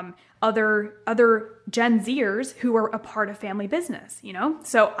get from other Gen Zers who are a part of family business,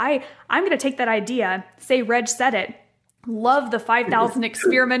 So I'm going to take that idea, say Reg said it, love the 5,000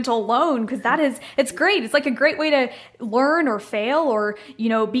 experimental loan, because it's great. It's like a great way to learn or fail or,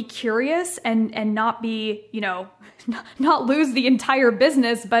 be curious and not be, not lose the entire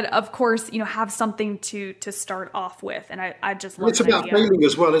business, but of course, have something to start off with. And I just love it's about failing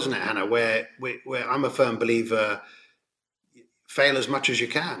as well, isn't it, Hannah? Where I'm a firm believer, fail as much as you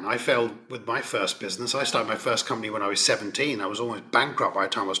can. I failed with my first business. I started my first company when I was 17. I was almost bankrupt by the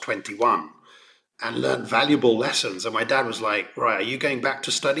time I was 21. And learned valuable lessons. And my dad was like, right, are you going back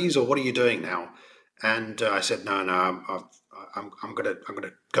to studies or what are you doing now? And I said, no, I'm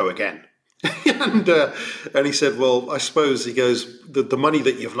gonna go again. and he said, well, I suppose, he goes, the money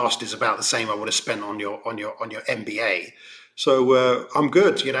that you've lost is about the same I would have spent on your MBA. So I'm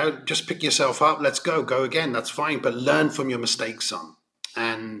good, just pick yourself up. Let's go again. That's fine. But learn from your mistakes, son.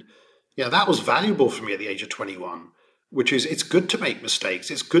 And yeah, that was valuable for me at the age of 21. Which is, it's good to make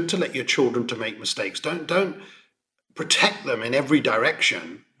mistakes. It's good to let your children to make mistakes. Don't protect them in every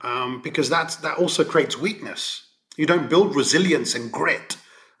direction, because that also creates weakness. You don't build resilience and grit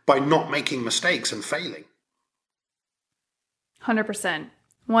by not making mistakes and failing. 100%.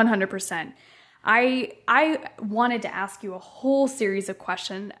 100%. I wanted to ask you a whole series of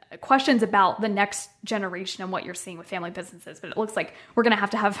questions about the next generation and what you're seeing with family businesses, but it looks like we're going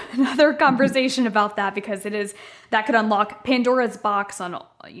to have another conversation about that, because that could unlock Pandora's box on,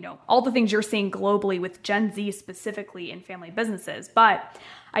 all the things you're seeing globally with Gen Z specifically in family businesses. But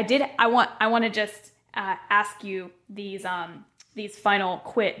I want to just ask you these these final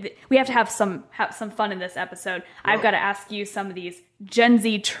we have to have some fun in this episode. Oh. I've got to ask you some of these Gen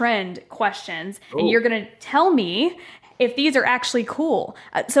Z trend questions, and you're going to tell me if these are actually cool.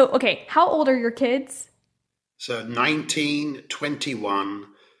 So, okay, how old are your kids? So 19, 21,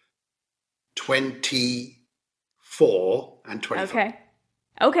 24, and 25.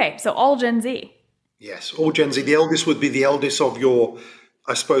 Okay, so all Gen Z. Yes, all Gen Z. The eldest would be the eldest of your,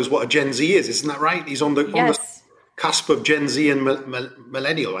 I suppose, what a Gen Z is. Isn't that right? He's on the cusp of Gen Z and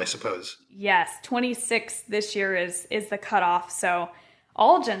millennial, I suppose. Yes, 26 this year is the cutoff. So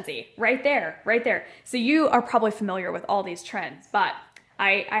all Gen Z, right there. So you are probably familiar with all these trends, but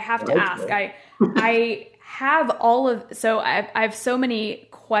I have to ask. I have I have so many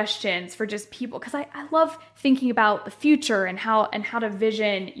questions for just people, because I love thinking about the future and how to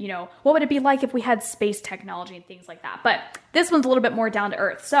vision, what would it be like if we had space technology and things like that. But this one's a little bit more down to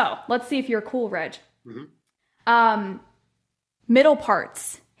earth. So let's see if you're cool, Reg. Mm-hmm. Middle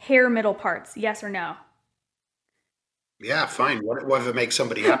parts, hair middle parts, yes or no? Yeah, fine. Whatever makes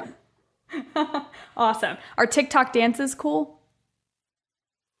somebody happy. Awesome. Are TikTok dances cool?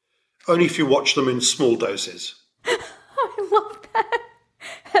 Only if you watch them in small doses. I love that.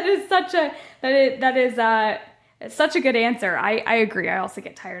 That is such a good answer. I agree. I also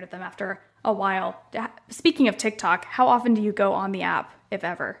get tired of them after a while. Speaking of TikTok, how often do you go on the app, if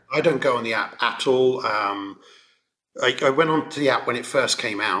ever? I don't go on the app at all. I went on to the app when it first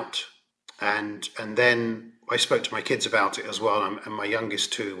came out, and then I spoke to my kids about it as well, and my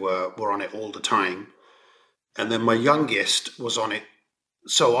youngest two were on it all the time. And then my youngest was on it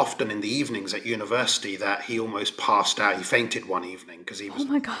so often in the evenings at university that he almost passed out. He fainted one evening because he was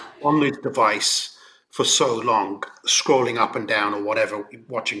on his device for so long, scrolling up and down or whatever,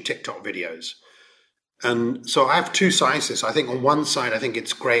 watching TikTok videos. And so I have two sides to this. I think on one side, I think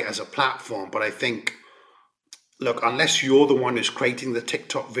it's great as a platform, but I think, look, unless you're the one who's creating the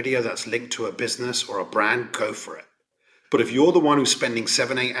TikTok video that's linked to a business or a brand, go for it. But if you're the one who's spending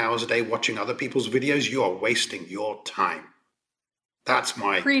 7-8 hours a day watching other people's videos, you are wasting your time. That's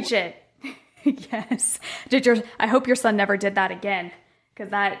my preach it. Yes. I hope your son never did that again,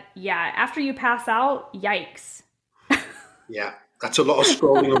 because after you pass out, yikes. Yeah, that's a lot of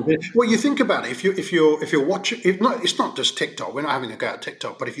scrolling on video. Well, you think about it. If you're watching, it's not just TikTok. We're not having a go at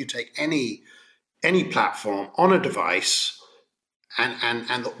TikTok, but if you take any platform on a device, and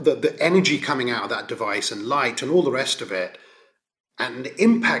the energy coming out of that device and light and all the rest of it, and the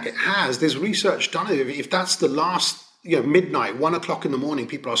impact it has, there's research done. If that's the last, midnight, 1 o'clock in the morning,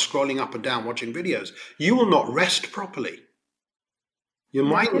 people are scrolling up and down watching videos, you will not rest properly. Your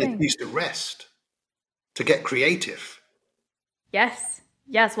mind needs to rest to get creative. Yes.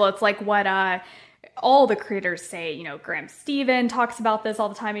 Well, it's like what all the creators say. Graham Stephan talks about this all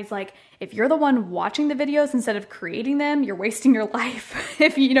the time. He's like, if you're the one watching the videos instead of creating them, you're wasting your life.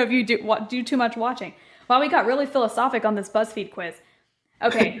 if you do too much watching. Wow, we got really philosophic on this BuzzFeed quiz.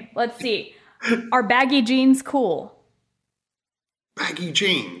 Okay, let's see. Are baggy jeans cool? Baggy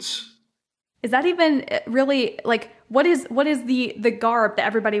jeans. Is that even really, like, what is the garb that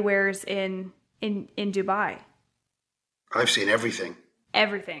everybody wears in Dubai? I've seen everything.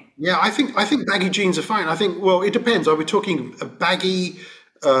 Everything. Yeah, I think baggy jeans are fine. I think, well, it depends. Are we talking baggy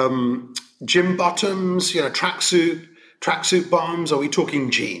gym bottoms, tracksuit bottoms? Are we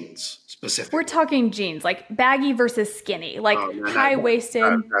talking jeans specifically? We're talking jeans, like baggy versus skinny, like high-waisted.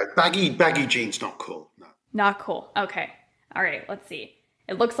 No. Baggy jeans, not cool. No. Not cool. Okay. All right, let's see.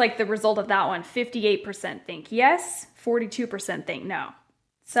 It looks like the result of that one, 58% think yes, 42% think no.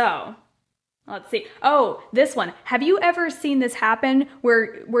 So, let's see. Oh, this one. Have you ever seen this happen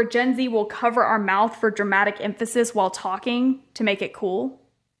where Gen Z will cover our mouth for dramatic emphasis while talking to make it cool?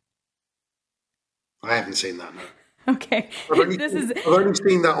 I haven't seen that, no. Okay. I've only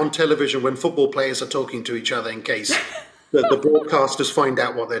seen that on television when football players are talking to each other in case the broadcasters find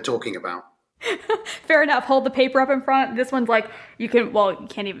out what they're talking about. Fair enough. Hold the paper up in front. This one's like, you can't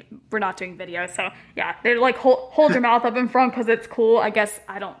even, we're not doing video. So yeah, they're like, hold your mouth up in front because it's cool. I guess,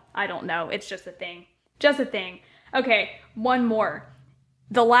 I don't know. It's just a thing. Okay. One more.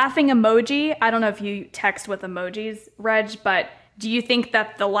 The laughing emoji. I don't know if you text with emojis, Reg, but do you think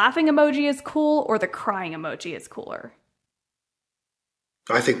that the laughing emoji is cool or the crying emoji is cooler?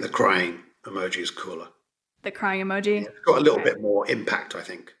 I think the crying emoji is cooler. The crying emoji? Yeah, it's got a little bit more impact, I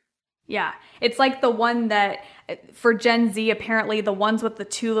think. Yeah. It's like the one that, for Gen Z, apparently the ones with the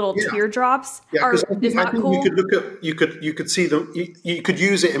two little teardrops is not cool. You could see them, you could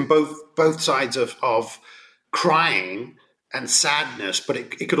use it in both sides of crying and sadness, but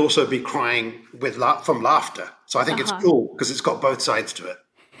it could also be crying from laughter. So I think it's cool because it's got both sides to it.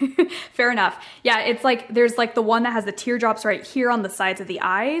 Fair enough. Yeah, it's like there's like the one that has the teardrops right here on the sides of the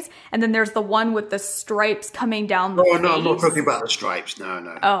eyes, and then there's the one with the stripes coming down the Oh, face. no, I'm not talking about the stripes. No,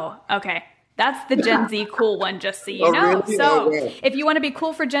 no. Oh, okay. That's the Gen Z cool one, just so you Oh, know. really? Oh, So well. if you want to be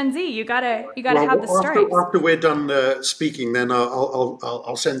cool for Gen Z, you gotta Well, have the stripes. after we're done speaking, then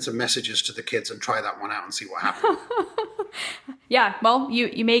I'll send some messages to the kids and try that one out and see what happens. Yeah, well,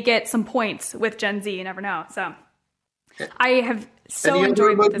 you may get some points with Gen Z. You never know. So I have so Any other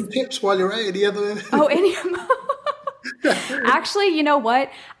enjoyed emoji this. tips while you're at it? Any other? Oh, any Actually, you know what?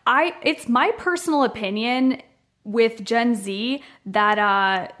 It's my personal opinion with Gen Z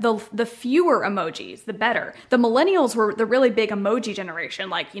that the fewer emojis, the better. The millennials were the really big emoji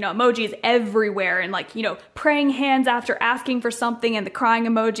generation, like, emojis everywhere, and like, praying hands after asking for something, and the crying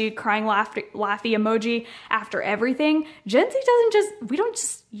emoji, crying laughy emoji after everything. Gen Z we don't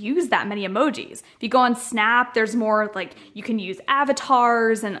just use that many emojis. If you go on Snap, there's more, like, you can use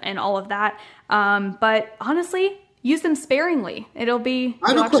avatars and all of that. But honestly, use them sparingly. I have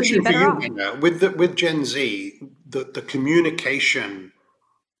a question for you, Hannah. With Gen Z, the communication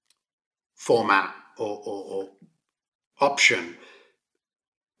format or option,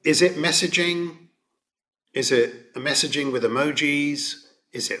 is it messaging? Is it a messaging with emojis?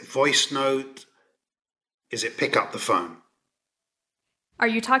 Is it voice note? Is it pick up the phone? Are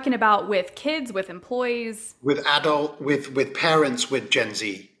you talking about with kids, with employees? With parents with Gen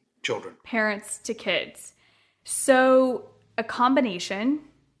Z children? Parents to kids. So a combination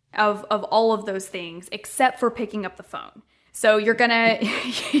of all of those things, except for picking up the phone. So you're gonna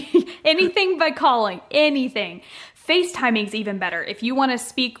anything by calling, anything. FaceTiming's even better. If you want to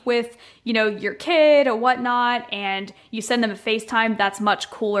speak with, your kid or whatnot, and you send them a FaceTime, that's much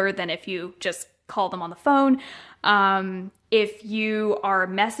cooler than if you just call them on the phone. If you are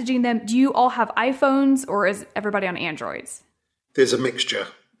messaging them, do you all have iPhones, or is everybody on Androids? There's a mixture.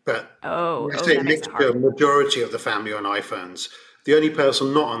 But I say mixture, majority of the family on iPhones. The only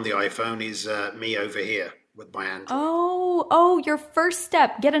person not on the iPhone is me over here with my Android. Oh, your first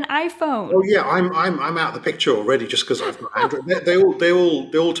step, get an iPhone. Oh yeah, I'm out of the picture already just because I've got Android. They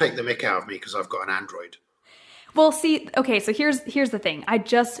all take the mick out of me because I've got an Android. Well, see, okay, so here's the thing. I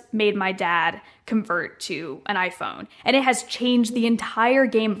just made my dad convert to an iPhone, and it has changed the entire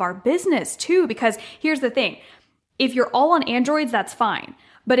game of our business too, because here's the thing. If you're all on Androids, that's fine.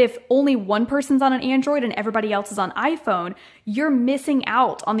 But if only one person's on an Android and everybody else is on iPhone, you're missing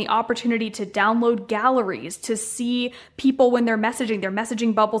out on the opportunity to download galleries, to see people when they're messaging. Their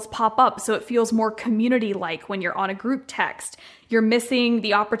messaging bubbles pop up, so it feels more community-like when you're on a group text. You're missing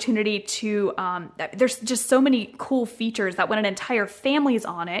the opportunity to, there's just so many cool features that when an entire family's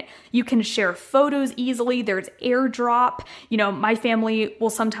on it, you can share photos easily. There's AirDrop. My family will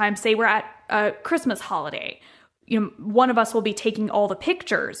sometimes say we're at a Christmas holiday. One of us will be taking all the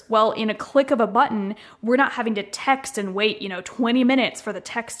pictures. Well, in a click of a button, we're not having to text and wait, 20 minutes for the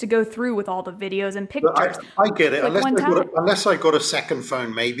text to go through with all the videos and pictures. I get it. Unless I got a second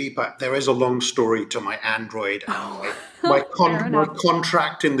phone, maybe, but there is a long story to my Android and my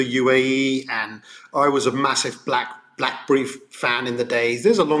contract in the UAE, and I was a massive BlackBerry fan in the days.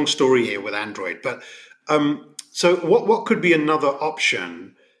 There's a long story here with Android. But so what could be another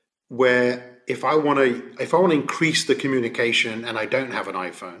option where if I want to increase the communication and I don't have an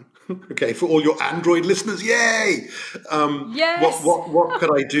iPhone, okay, for all your Android listeners, yay! Yes. What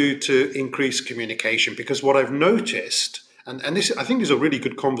could I do to increase communication? Because what I've noticed, and this I think is a really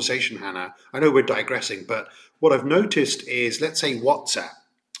good conversation, Hannah. I know we're digressing, but what I've noticed is, let's say WhatsApp.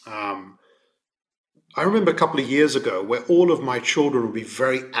 I remember a couple of years ago where all of my children would be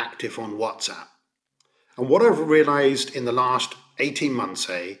very active on WhatsApp, and what I've realized in the last 18 months,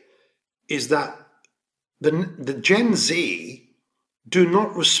 is that the Gen Z do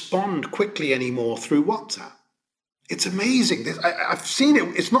not respond quickly anymore through WhatsApp. It's amazing. I've seen it.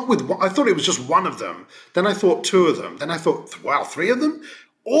 It's not with one. I thought it was just one of them. Then I thought two of them. Then I thought, wow, three of them?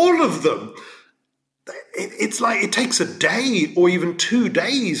 All of them. It's like it takes a day or even 2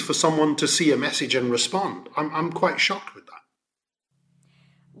 days for someone to see a message and respond. I'm quite shocked with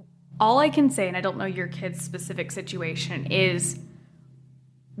that. All I can say, and I don't know your kid's specific situation, is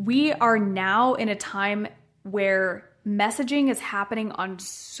we are now in a time where messaging is happening on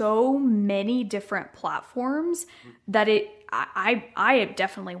so many different platforms that I am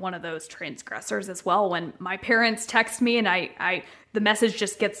definitely one of those transgressors as well. When my parents text me and the message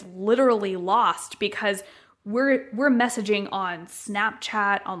just gets literally lost because we're messaging on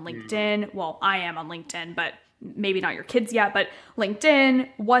Snapchat, on LinkedIn. Well, I am on LinkedIn, but maybe not your kids yet, but LinkedIn,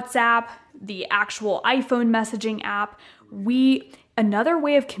 WhatsApp, the actual iPhone messaging app. Another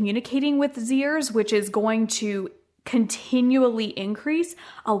way of communicating with Zers, which is going to continually increase,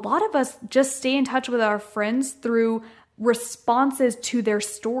 a lot of us just stay in touch with our friends through responses to their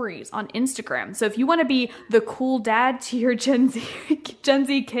stories on Instagram. So if you want to be the cool dad to your Gen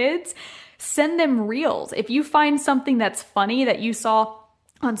Z kids, send them reels. If you find something that's funny that you saw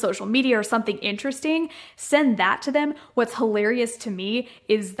on social media or something interesting, send that to them. What's hilarious to me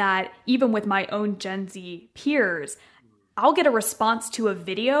is that even with my own Gen Z peers, I'll get a response to a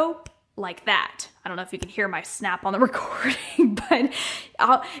video like that. I don't know if you can hear my snap on the recording, but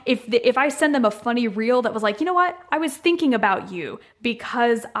if I send them a funny reel that was like, you know what, I was thinking about you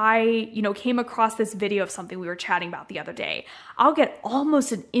because I, came across this video of something we were chatting about the other day, I'll get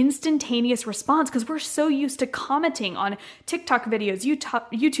almost an instantaneous response because we're so used to commenting on TikTok videos,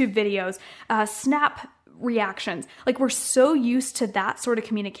 YouTube videos, Snap reactions. Like we're so used to that sort of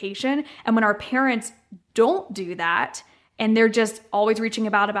communication. And when our parents don't do that, and they're just always reaching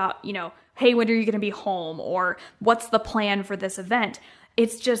about, hey, when are you going to be home? Or what's the plan for this event?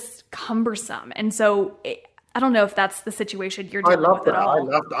 It's just cumbersome. And so I don't know if that's the situation you're dealing with at all.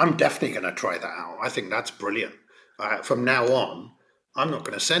 I'm definitely going to try that out. I think that's brilliant. From now on, I'm not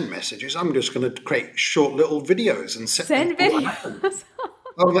going to send messages. I'm just going to create short little videos and send videos.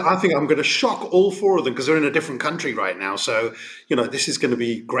 I think I'm going to shock all four of them because they're in a different country right now. So, this is going to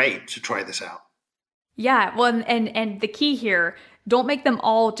be great to try this out. Yeah, well, and the key here, don't make them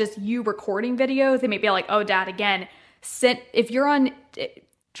all just you recording videos. They may be like, oh, dad, again,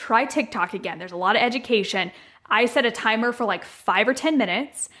 try TikTok again. There's a lot of education. I set a timer for like 5 or 10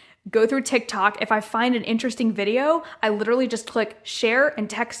 minutes. Go through TikTok. If I find an interesting video, I literally just click share and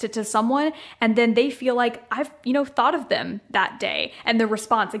text it to someone. And then they feel like I've, thought of them that day. And the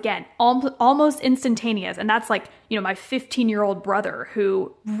response, again, almost instantaneous. And that's like, my 15-year-old brother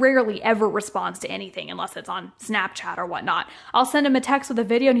who rarely ever responds to anything unless it's on Snapchat or whatnot. I'll send him a text with a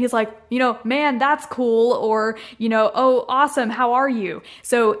video and he's like, man, that's cool. Or, oh, awesome. How are you?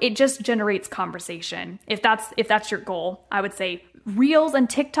 So it just generates conversation. If that's your goal, I would say Reels and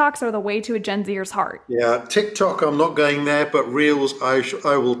TikToks are the way to a Gen Zer's heart. Yeah, TikTok, I'm not going there, but Reels,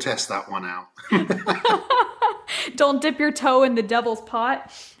 I will test that one out. Don't dip your toe in the devil's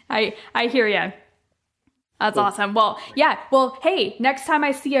pot. I hear you. That's awesome. Well, yeah. Well, hey, next time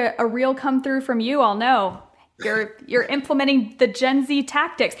I see a reel come through from you, I'll know you're implementing the Gen Z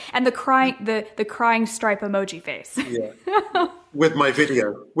tactics and the crying stripe emoji face. Yeah. With my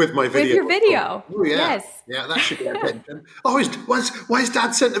video. With your video. Oh, yeah. Yes. Yeah, that should get attention. Oh, why has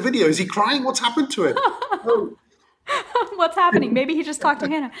Dad sent a video? Is he crying? What's happened to him? Oh. What's happening? Maybe he just talked to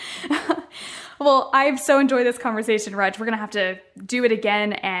Hannah. Well, I've so enjoyed this conversation, Reg. We're going to have to do it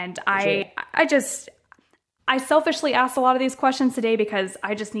again. And I selfishly asked a lot of these questions today because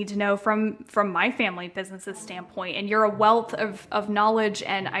I just need to know from my family business's standpoint. And you're a wealth of knowledge,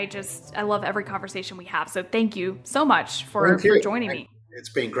 and I love every conversation we have. So thank you so much for joining me. It's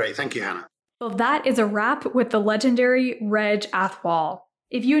been great. Thank you, Hannah. Well, that is a wrap with the legendary Reg Athwal.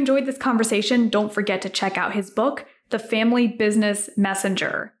 If you enjoyed this conversation, don't forget to check out his book, The Family Business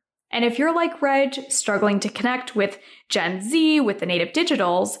Messenger. And if you're like Reg, struggling to connect with Gen Z, with the native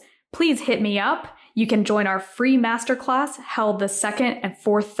digitals, please hit me up. You can join our free masterclass held the 2nd and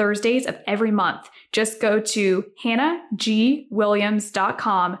 4th Thursdays of every month. Just go to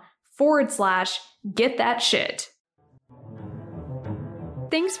hannahgwilliams.com/get that shit.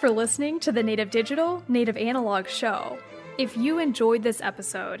 Thanks for listening to the Native Digital, Native Analog show. If you enjoyed this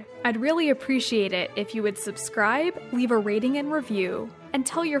episode, I'd really appreciate it if you would subscribe, leave a rating and review, and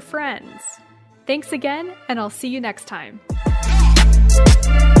tell your friends. Thanks again, and I'll see you next time.